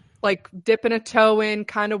 dipping a toe in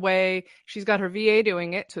kind of way. She's got her VA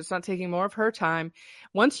doing it, so it's not taking more of her time.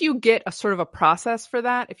 Once you get a sort of a process for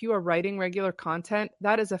that, if you are writing regular content,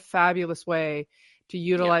 that is a fabulous way to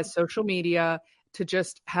utilize social media, to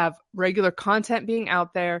just have regular content being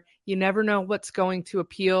out there. You never know what's going to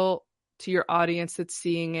appeal to your audience that's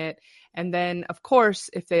seeing it. And then, of course,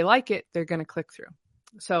 if they like it, they're going to click through.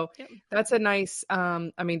 So that's a nice,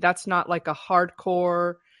 that's not like a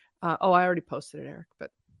hardcore, I already posted it, Eric,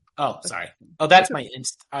 but. Oh, sorry. Oh, that's my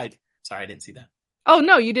sorry, I didn't see that. Oh,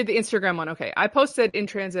 no, you did the Instagram one. Okay. I posted In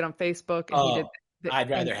Transit on Facebook. And he did I'd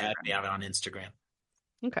rather have it on Instagram.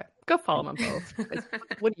 Okay. Go follow them on both.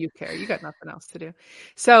 What do you care? You got nothing else to do.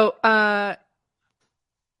 So, yeah.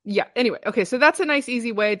 Anyway. Okay. So that's a nice,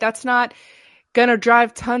 easy way. That's not going to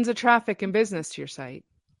drive tons of traffic and business to your site,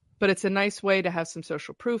 but it's a nice way to have some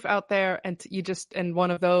social proof out there. And and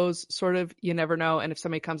one of those sort of, you never know. And if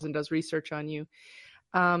somebody comes and does research on you,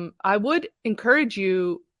 I would encourage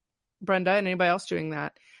you, Brenda, and anybody else doing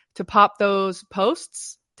that, to pop those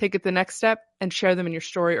posts, take it the next step, and share them in your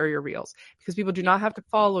story or your reels, because people do not have to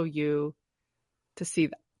follow you to see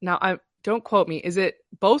that. Now, don't quote me. Is it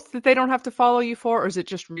both that they don't have to follow you for, or is it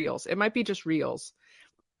just reels? It might be just reels.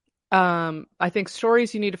 I think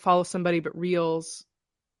stories you need to follow somebody, but reels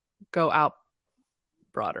go out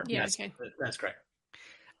broader. Yeah, yes, okay. That's correct.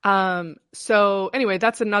 So anyway,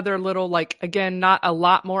 that's another little, like, again, not a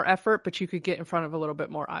lot more effort, but you could get in front of a little bit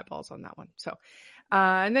more eyeballs on that one. So,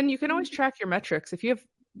 and then you can always track your metrics. If you have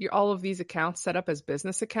all of these accounts set up as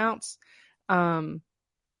business accounts,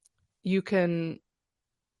 you can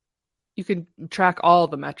track all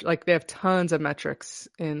the metrics. Like, they have tons of metrics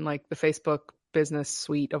in like the Facebook business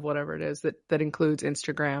suite of whatever it is that includes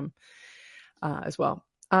Instagram as well.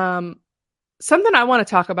 Something I want to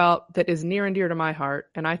talk about that is near and dear to my heart,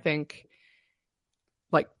 and I think,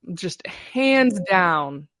 like, just hands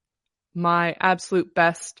down, my absolute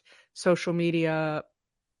best social media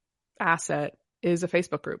asset is a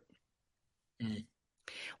Facebook group. Mm.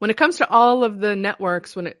 When it comes to all of the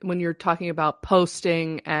networks, when you're talking about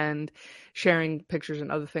posting and sharing pictures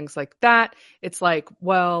and other things like that, it's like,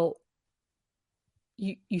 well,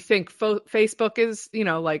 you think Facebook is,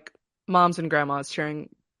 like moms and grandmas sharing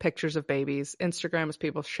pictures of babies. Instagram is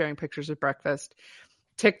people sharing pictures of breakfast.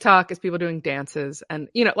 TikTok is people doing dances. And,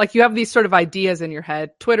 like, you have these sort of ideas in your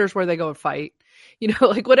head. Twitter's where they go and fight,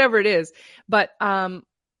 like whatever it is. But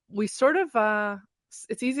we sort of,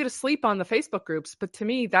 it's easy to sleep on the Facebook groups. But to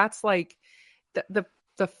me, that's like the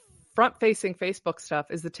front-facing Facebook stuff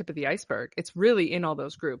is the tip of the iceberg. It's really in all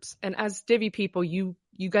those groups. And as Divi people, you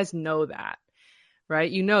guys know that, right?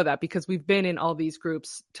 You know that because we've been in all these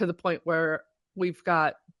groups to the point where we've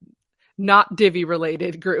got not Divi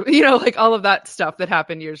related group, like all of that stuff that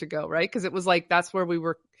happened years ago, right? Because it was like, that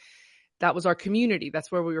was our community.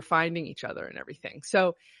 That's where we were finding each other and everything.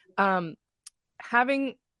 So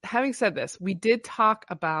having said this, we did talk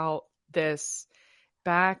about this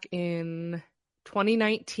back in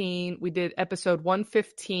 2019. We did episode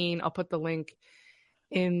 115. I'll put the link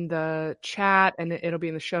in the chat and it'll be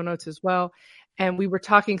in the show notes as well. And we were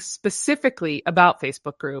talking specifically about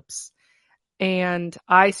Facebook groups. And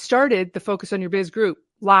I started the Focus on Your Biz group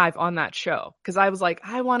live on that show because I was like,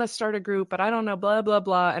 I want to start a group, but I don't know, blah, blah,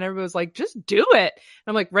 blah. And everybody was like, just do it. And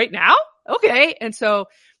I'm like, right now? Okay. And so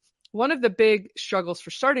one of the big struggles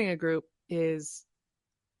for starting a group is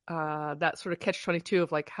that sort of catch-22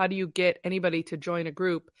 of like, how do you get anybody to join a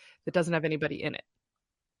group that doesn't have anybody in it?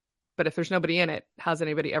 But if there's nobody in it, how's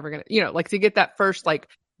anybody ever going to, like, to get that first like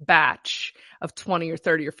batch of 20 or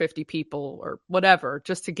 30 or 50 people or whatever,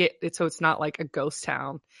 just to get it so it's not like a ghost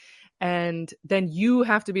town. And then you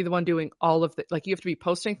have to be the one doing all of the, like, you have to be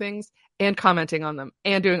posting things and commenting on them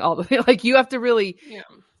and doing all the things. Like, you have to really,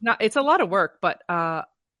 it's a lot of work, but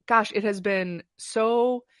gosh, it has been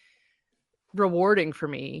so rewarding for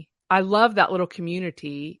me. I love that little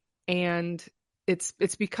community, and it's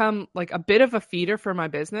become like a bit of a feeder for my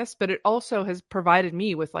business, but it also has provided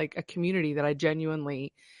me with like a community that I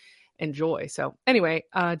genuinely enjoy. So anyway,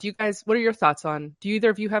 do you guys, what are your thoughts on, do either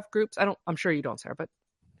of you have groups? I'm sure you don't, Sarah, but.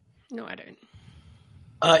 No, I don't.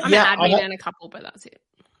 I'm an admin and a couple, but that's it.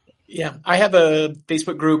 Yeah. I have a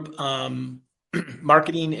Facebook group,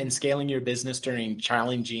 marketing and scaling your business during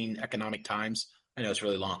challenging economic times. I know it's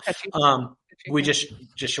really long. We just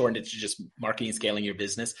shortened it to just marketing and scaling your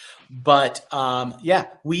business. But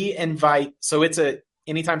we invite, so it's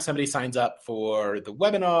anytime somebody signs up for the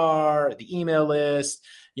webinar, the email list,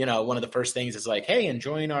 one of the first things is like, hey, and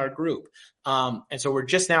join our group. And so we're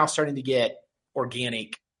just now starting to get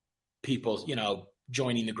organic people,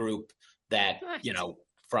 joining the group that,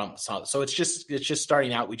 so it's just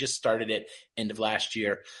starting out. We just started it end of last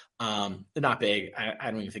year. They're not big.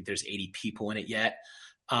 I don't even think there's 80 people in it yet.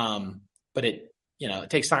 But it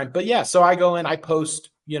takes time. But yeah, so I go in, I post,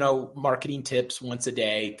 marketing tips once a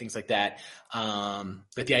day, things like that.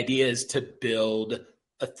 But the idea is to build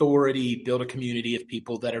authority, build a community of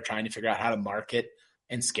people that are trying to figure out how to market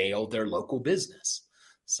and scale their local business.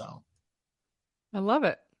 So I love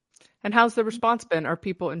it. And how's the response been? Are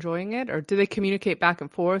people enjoying it, or do they communicate back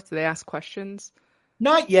and forth? Do they ask questions?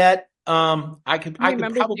 Not yet. I could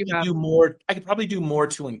probably do more. I could probably do more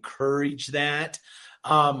to encourage that.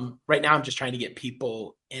 Right now I'm just trying to get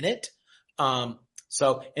people in it.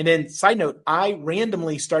 So, and then side note, I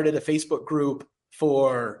randomly started a Facebook group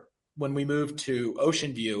for when we moved to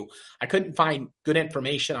Ocean View. I couldn't find good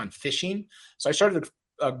information on fishing. So I started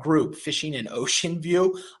a group, Fishing in Ocean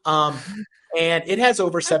View. And it has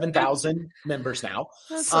over 7,000 members now.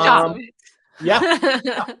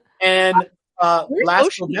 Yeah. And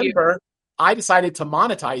last November, I decided to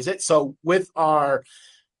monetize it. So with our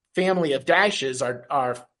family of dashes,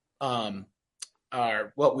 our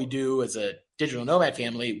what we do as a digital nomad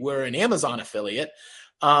family, we're an Amazon affiliate.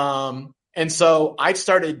 And so I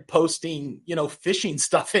started posting, fishing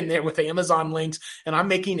stuff in there with Amazon links, and I'm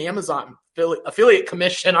making Amazon affiliate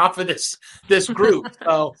commission off of this group.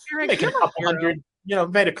 So making a couple hundred,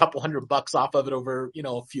 made a couple $100 off of it over,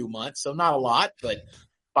 a few months. So not a lot, but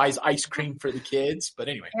buys ice cream for the kids. But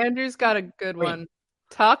anyway, Andrew's got a good one.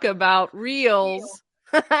 Talk about reels.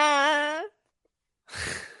 Well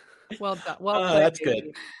done. Well, that's good.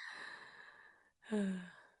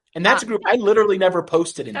 And that's a group I literally never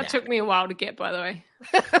posted in. That took me a while to get, by the way.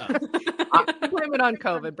 Blame it on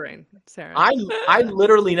COVID brain, Sarah. I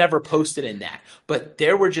literally never posted in that, but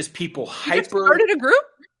there were just people hyper. You started a group?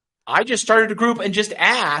 I just started a group and just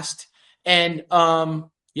asked, and and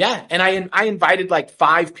I invited like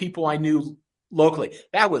 5 people I knew locally.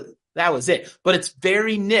 That was it. But it's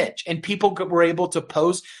very niche, and people were able to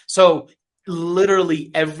post. So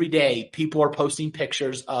literally every day, people are posting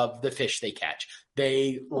pictures of the fish they catch.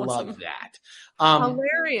 They love that.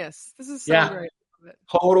 Hilarious. This is so great.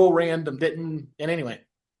 Total random. And anyway.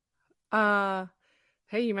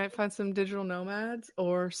 Hey, you might find some digital nomads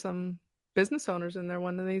or some business owners in there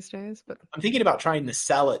one of these days. But I'm thinking about trying to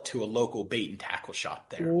sell it to a local bait and tackle shop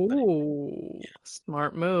there. Ooh,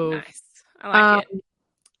 smart move. Nice. I like it.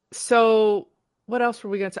 So what else were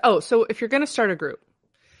we going to say? Oh, so if you're going to start a group,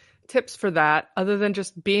 tips for that, other than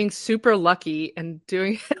just being super lucky and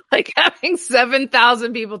doing like having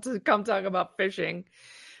 7,000 people to come talk about fishing.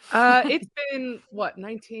 It's been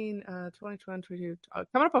 20, 22,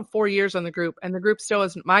 coming up on 4 years on the group, and the group still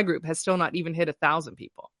isn't, my group has still not even hit 1,000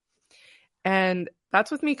 people. And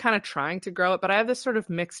that's with me kind of trying to grow it, but I have this sort of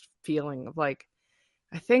mixed feeling of like,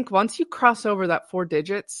 I think once you cross over that 4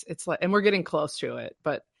 digits, it's like, and we're getting close to it,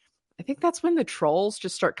 but I think that's when the trolls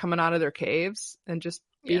just start coming out of their caves and just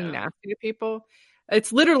being nasty to people.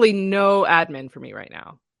 It's literally no admin for me right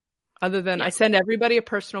now, other than I send everybody a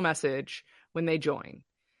personal message when they join,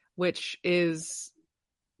 which is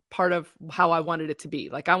part of how I wanted it to be.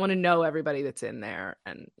 Like, I want to know everybody that's in there,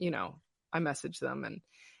 and I message them. And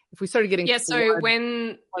if we started getting so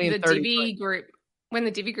when the Divi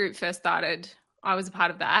group first started, I was a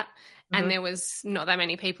part of that. And there was not that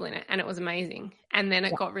many people in it, and it was amazing. And then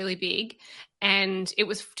it got really big, and it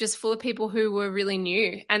was just full of people who were really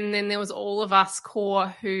new. And then there was all of us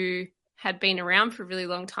core who had been around for a really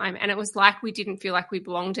long time. And it was like we didn't feel like we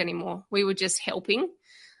belonged anymore. We were just helping.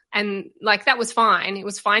 And like that was fine. It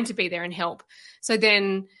was fine to be there and help. So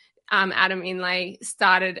then Adam Inlay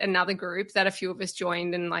started another group that a few of us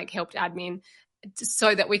joined and like helped admin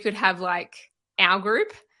so that we could have like our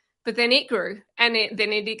group. But then it grew, and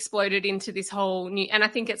then it exploded into this whole new, and I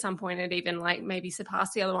think at some point it even like maybe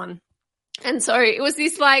surpassed the other one. And so it was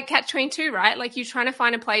this like catch-22, right? Like you're trying to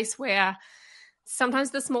find a place where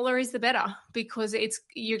sometimes the smaller is the better, because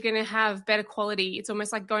you're going to have better quality. It's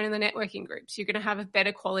almost like going to the networking groups. You're going to have a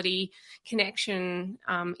better quality connection,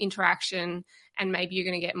 interaction, and maybe you're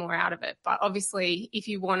going to get more out of it. But obviously, if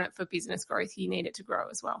you want it for business growth, you need it to grow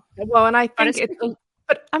as well. Well, and I think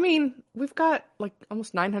but I mean, we've got like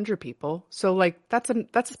almost 900 people. So like that's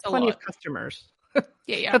plenty of customers.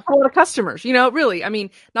 Yeah. That's a lot of customers, really. I mean,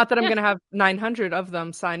 not that I'm going to have 900 of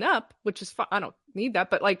them sign up, which is fine. I don't need that,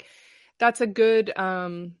 but like that's a good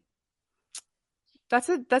that's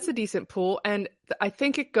a decent pool. And I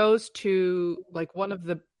think it goes to like one of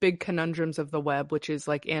the big conundrums of the web, which is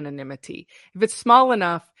like anonymity. If it's small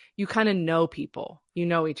enough, you kind of know people,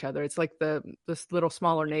 each other. It's like this little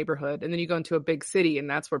smaller neighborhood. And then you go into a big city, and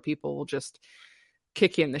that's where people will just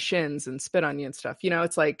kick you in the shins and spit on you and stuff.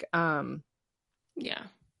 It's like,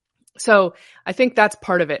 So I think that's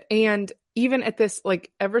part of it. And even at this,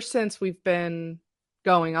 like ever since we've been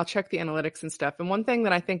going, I'll check the analytics and stuff. And one thing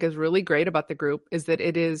that I think is really great about the group is that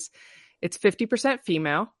it's 50%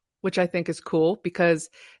 female, which I think is cool, because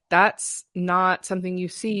that's not something you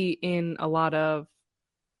see in a lot of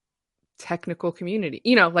technical community,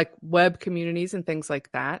 like web communities and things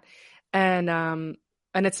like that. And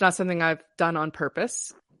it's not something I've done on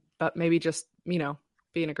purpose, but maybe just,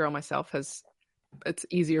 being a girl myself it's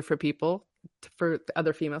easier for people, for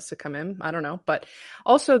other females to come in. I don't know. But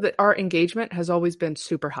also that our engagement has always been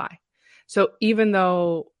super high. So even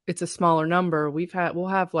though it's a smaller number, we'll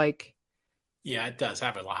have like Yeah, it does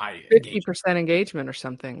have a high 50% engagement or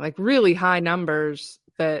something, like really high numbers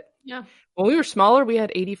that Yeah. when we were smaller, we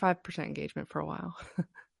had 85% engagement for a while.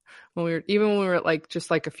 When we were at like just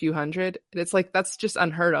like a few hundred, it's like that's just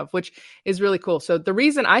unheard of, which is really cool. So the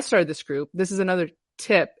reason I started this group, this is another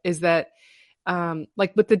tip, is that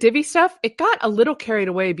like with the Divi stuff, it got a little carried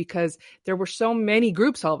away because there were so many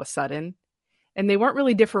groups all of a sudden and they weren't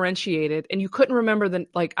really differentiated and you couldn't remember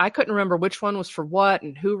I couldn't remember which one was for what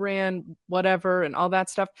and who ran whatever and all that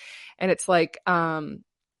stuff. And it's like,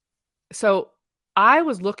 so I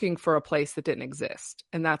was looking for a place that didn't exist,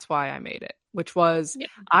 and that's why I made it, which was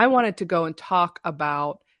I wanted to go and talk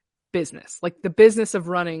about business, like the business of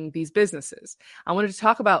running these businesses. I wanted to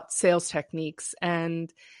talk about sales techniques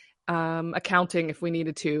and accounting if we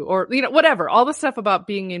needed to, or, you know, whatever, all the stuff about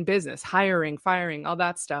being in business, hiring, firing, all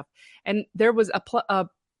that stuff. And there was a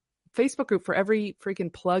Facebook group for every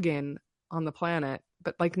freaking plugin on the planet,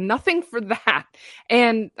 but like nothing for that.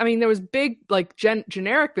 And I mean, there was big like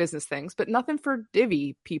generic business things, but nothing for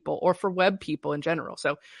Divi people or for web people in general.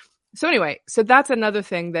 So anyway, so that's another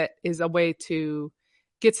thing that is a way to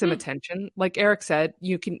get some attention. Like Eric said,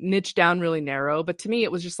 you can niche down really narrow, but to me,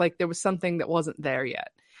 it was just like there was something that wasn't there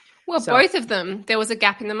yet. Well, both of them, there was a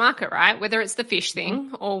gap in the market, right? Whether it's the fish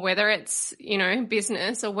thing or whether it's, you know,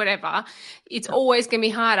 business or whatever, it's always going to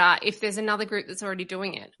be harder if there's another group that's already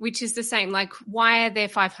doing it, which is the same. Like, why are there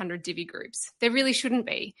 500 Divi groups? There really shouldn't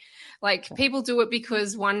be. Like, people do it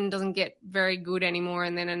because one doesn't get very good anymore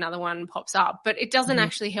and then another one pops up, but it doesn't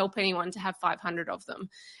actually help anyone to have 500 of them.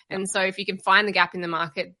 And so if you can find the gap in the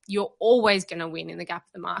market, you're always going to win in the gap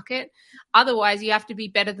of the market. Otherwise, you have to be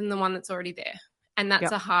better than the one that's already there. And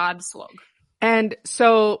that's a hard slog. And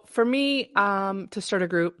so for me, to start a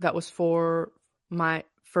group that was for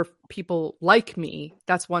people like me,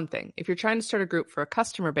 that's one thing. If you're trying to start a group for a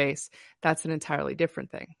customer base, that's an entirely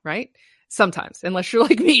different thing, right? Sometimes, unless you're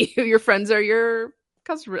like me, your friends are your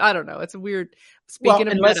customers. I don't know. It's a weird, speaking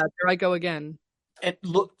of meta, there I go again. And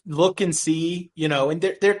look and see, you know, and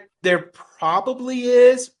there probably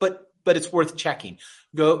is, but it's worth checking.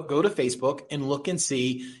 Go to Facebook and look and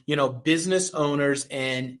see, you know, business owners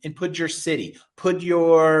and put your city,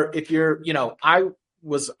 if you're, you know, I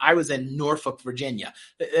was in Norfolk, Virginia.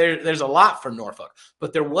 There's a lot for Norfolk,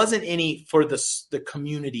 but there wasn't any for the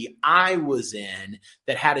community I was in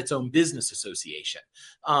that had its own business association.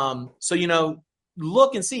 So, you know,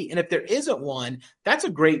 look and see. And if there isn't one, that's a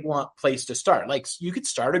great place to start. Like, you could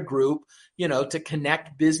start a group, you know, to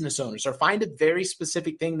connect business owners, or find a very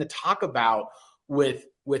specific thing to talk about with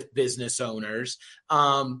business owners.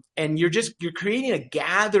 And you're creating a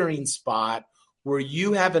gathering spot where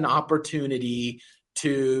you have an opportunity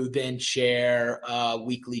to then share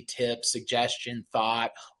weekly tips, suggestion,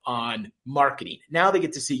 thought on marketing. Now they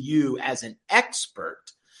get to see you as an expert.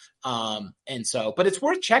 And so, but it's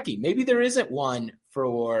worth checking. Maybe there isn't one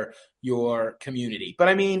for your community, but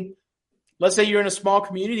I mean, let's say you're in a small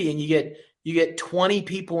community and you get 20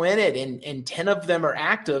 people in it and 10 of them are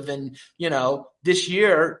active. And, you know, this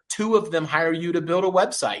year, 2 of them hire you to build a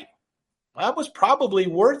website. That was probably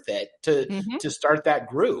worth it to start that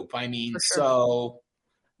group. I mean, so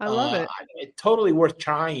I love it. It's totally worth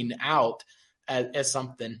trying out as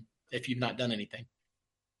something if you've not done anything.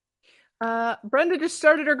 Brenda just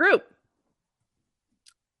started her group.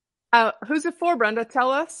 Who's it for, Brenda? Tell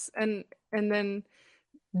us, and then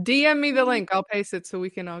DM me the link. I'll paste it so we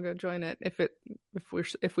can all go join it. If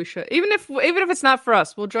we should, even if it's not for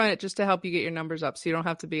us, we'll join it just to help you get your numbers up, so you don't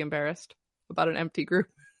have to be embarrassed about an empty group.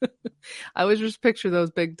 I always just picture those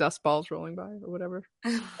big dust balls rolling by or whatever.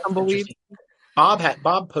 Tumbleweed.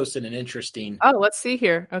 Bob posted an interesting. Oh, let's see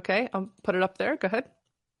here. Okay, I'll put it up there. Go ahead.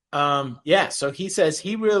 So he says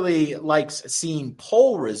he really likes seeing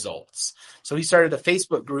poll results. So he started a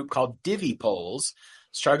Facebook group called Divi Polls,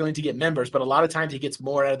 struggling to get members, but a lot of times he gets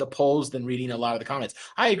more out of the polls than reading a lot of the comments.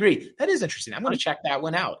 I agree. That is interesting. I'm going to check that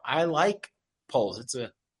one out. I like polls. It's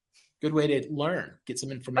a good way to learn, get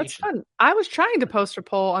some information. That's fun. I was trying to post a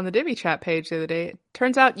poll on the Divi chat page the other day. It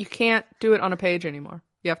turns out you can't do it on a page anymore.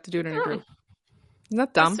 You have to do it in a group. Isn't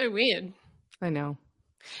that dumb? That's so weird. I know.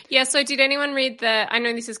 Yeah, so did anyone read I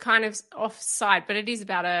know this is kind of offside, but it is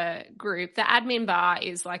about a group. The admin bar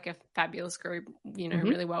is like a fabulous group, you know,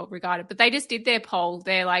 really well regarded. But they just did their poll,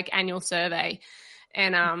 their like annual survey.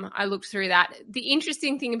 And I looked through that. The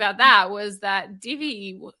interesting thing about that was that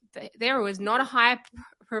Divi, there was not a high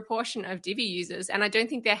proportion of Divi users. And I don't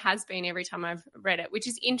think there has been every time I've read it, which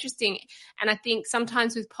is interesting. And I think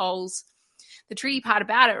sometimes with polls, the tricky part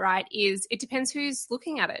about it, right, is it depends who's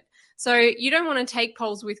looking at it. So you don't want to take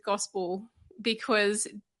polls with gospel because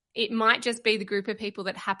it might just be the group of people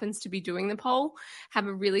that happens to be doing the poll have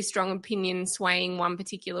a really strong opinion swaying one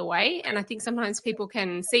particular way. And I think sometimes people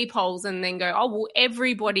can see polls and then go, oh, well,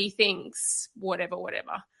 everybody thinks whatever.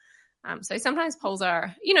 So sometimes polls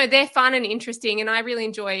are, they're fun and interesting. And I really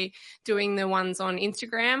enjoy doing the ones on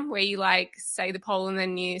Instagram where you like say the poll and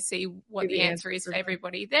then you see what the answer is for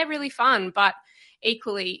everybody. They're really fun, but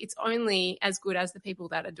equally it's only as good as the people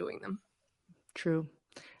that are doing them. True.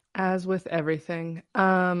 As with everything.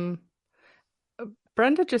 Brenda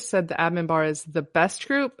just said the admin bar is the best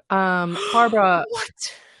group. Barbara,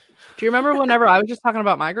 what? Do you remember whenever I was just talking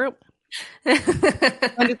about my group? And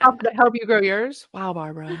just to help you grow yours? Wow,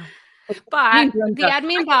 Barbara. But the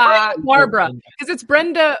admin bar, Barbara, because it's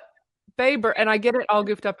Brenda Faber, and I get it all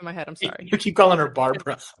goofed up in my head. I'm sorry. You keep calling her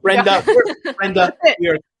Barbara. Brenda, Brenda, we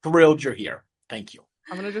are thrilled you're here. Thank you.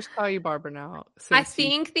 I'm going to just call you Barbara now. I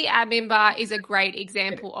think the admin bar is a great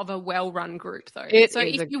example of a well-run group, though. If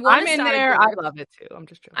you want to start there, group, I love it too. I'm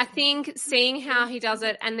just joking. I think seeing how he does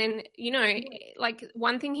it, and then, like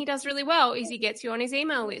one thing he does really well is he gets you on his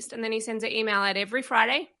email list, and then he sends an email out every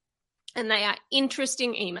Friday, and they are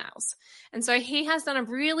interesting emails. And so he has done a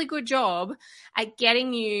really good job at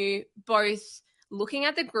getting you both looking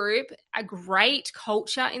at the group, a great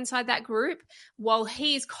culture inside that group, while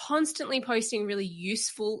he's constantly posting really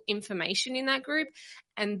useful information in that group.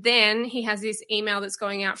 And then he has this email that's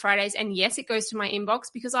going out Fridays. And yes, it goes to my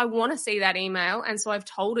inbox because I want to see that email. And so I've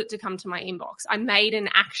told it to come to my inbox. I made an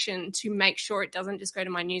action to make sure it doesn't just go to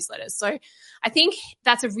my newsletters. So I think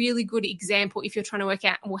that's a really good example if you're trying to work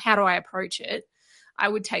out, well, how do I approach it? I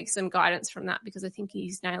would take some guidance from that because I think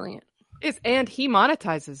he's nailing it. And he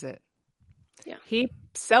monetizes it. Yeah, he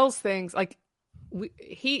sells things like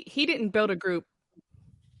he didn't build a group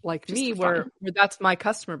like just me where that's my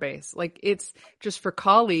customer base. Like it's just for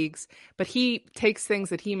colleagues, but he takes things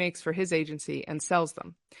that he makes for his agency and sells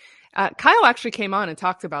them. Kyle actually came on and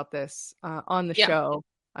talked about this on the show.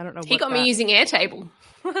 I don't know. He got me using Airtable.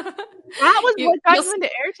 That was what got you into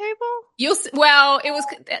Airtable?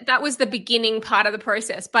 That was the beginning part of the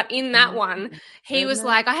process. But in that one, he was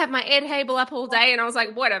like, I have my Airtable up all day. And I was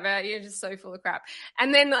like, whatever, you're just so full of crap.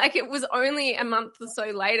 And then like it was only a month or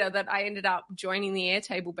so later that I ended up joining the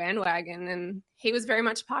Airtable bandwagon. And he was very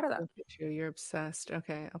much a part of that. You're obsessed.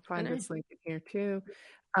 Okay, I'll find this link in here too.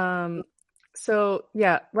 So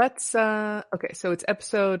yeah, let's okay, so it's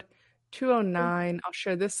episode 209. I'll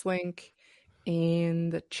share this link in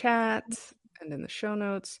the chat and in the show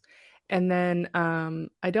notes. And then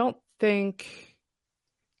I don't think,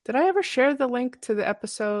 did I ever share the link to the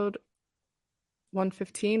episode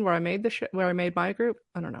 115 where I made where I made my group?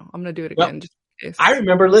 I don't know. I'm going to do it again. Just in case. I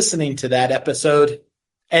remember listening to that episode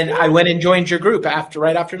and I went and joined your group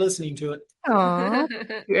right after listening to it. Oh,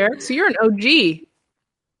 Eric. So you're an OG.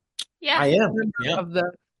 Yeah, I am. Yeah.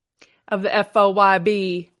 Of the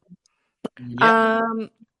FOYB. Yep.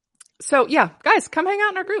 So yeah, guys, come hang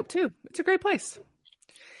out in our group too. It's a great place.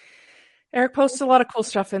 Eric posts a lot of cool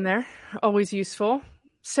stuff in there. Always useful.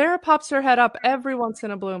 Sarah pops her head up every once in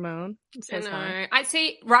a blue moon. Says hi. I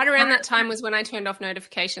see right around that time was when I turned off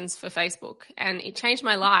notifications for Facebook, and it changed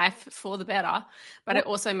my life for the better, but it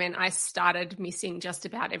also meant I started missing just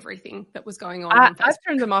about everything that was going on Facebook. I've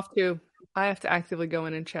turned them off too. I have to actively go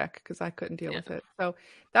in and check because I couldn't deal with it. So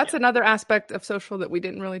that's another aspect of social that we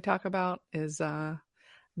didn't really talk about is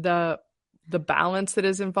the balance that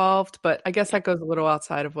is involved. But I guess that goes a little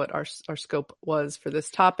outside of what our scope was for this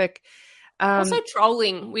topic. Also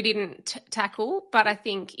trolling we didn't tackle, but I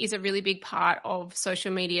think is a really big part of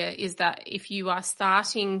social media is that if you are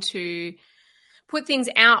starting to put things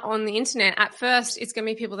out on the internet, at first it's going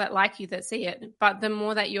to be people that like you that see it. But the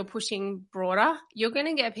more that you're pushing broader, you're going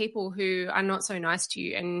to get people who are not so nice to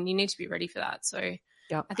you, and you need to be ready for that. So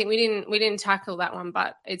I think we didn't tackle that one,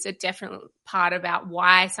 but it's a definite part about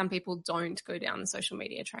why some people don't go down the social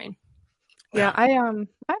media train. Yeah, I haven't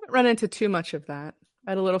run into too much of that.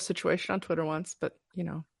 I had a little situation on Twitter once, but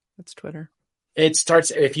it's Twitter. It starts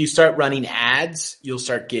if you start running ads, you'll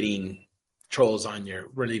start getting trolls on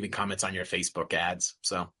leaving comments on your Facebook ads.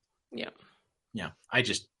 So yeah, I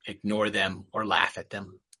just ignore them or laugh at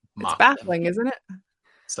them. It's baffling, isn't it?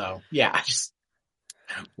 So yeah, I just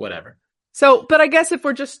whatever. So, but I guess if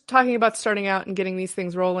we're just talking about starting out and getting these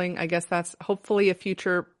things rolling, I guess that's hopefully a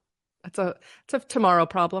future. It's a tomorrow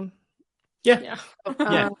problem. Yeah.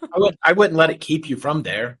 I wouldn't let it keep you from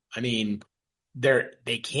there. I mean,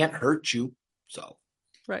 they can't hurt you. So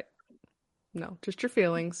right. No, just your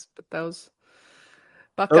feelings, but those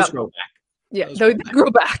grow back. Yeah, those grow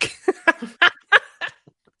back.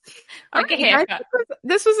 Like a haircut.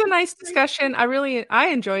 This was a nice discussion. I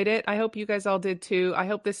enjoyed it. I hope you guys all did too. I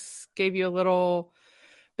hope this gave you a little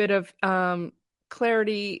bit of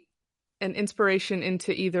clarity and inspiration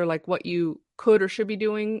into either like what you could or should be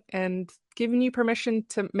doing, and giving you permission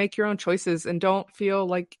to make your own choices and don't feel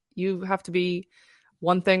like you have to be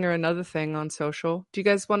one thing or another thing on social. Do you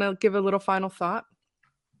guys want to give a little final thought?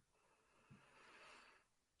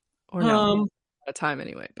 Or no? At a time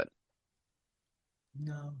anyway, but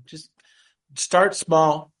no, just start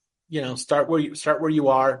small. Start where you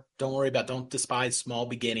are. Don't despise small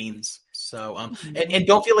beginnings. So, and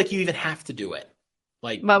don't feel like you even have to do it.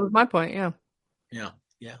 Like that was my point. Yeah. Yeah.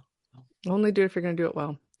 Only do it if you're going to do it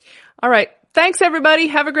well. All right. Thanks, everybody.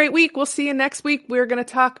 Have a great week. We'll see you next week. We're going to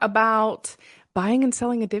talk about buying and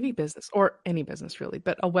selling a Divi business, or any business really,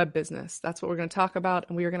 but a web business. That's what we're going to talk about.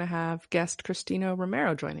 And we are going to have guest Christina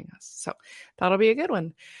Romero joining us. So that'll be a good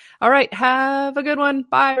one. All right. Have a good one.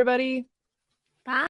 Bye, everybody.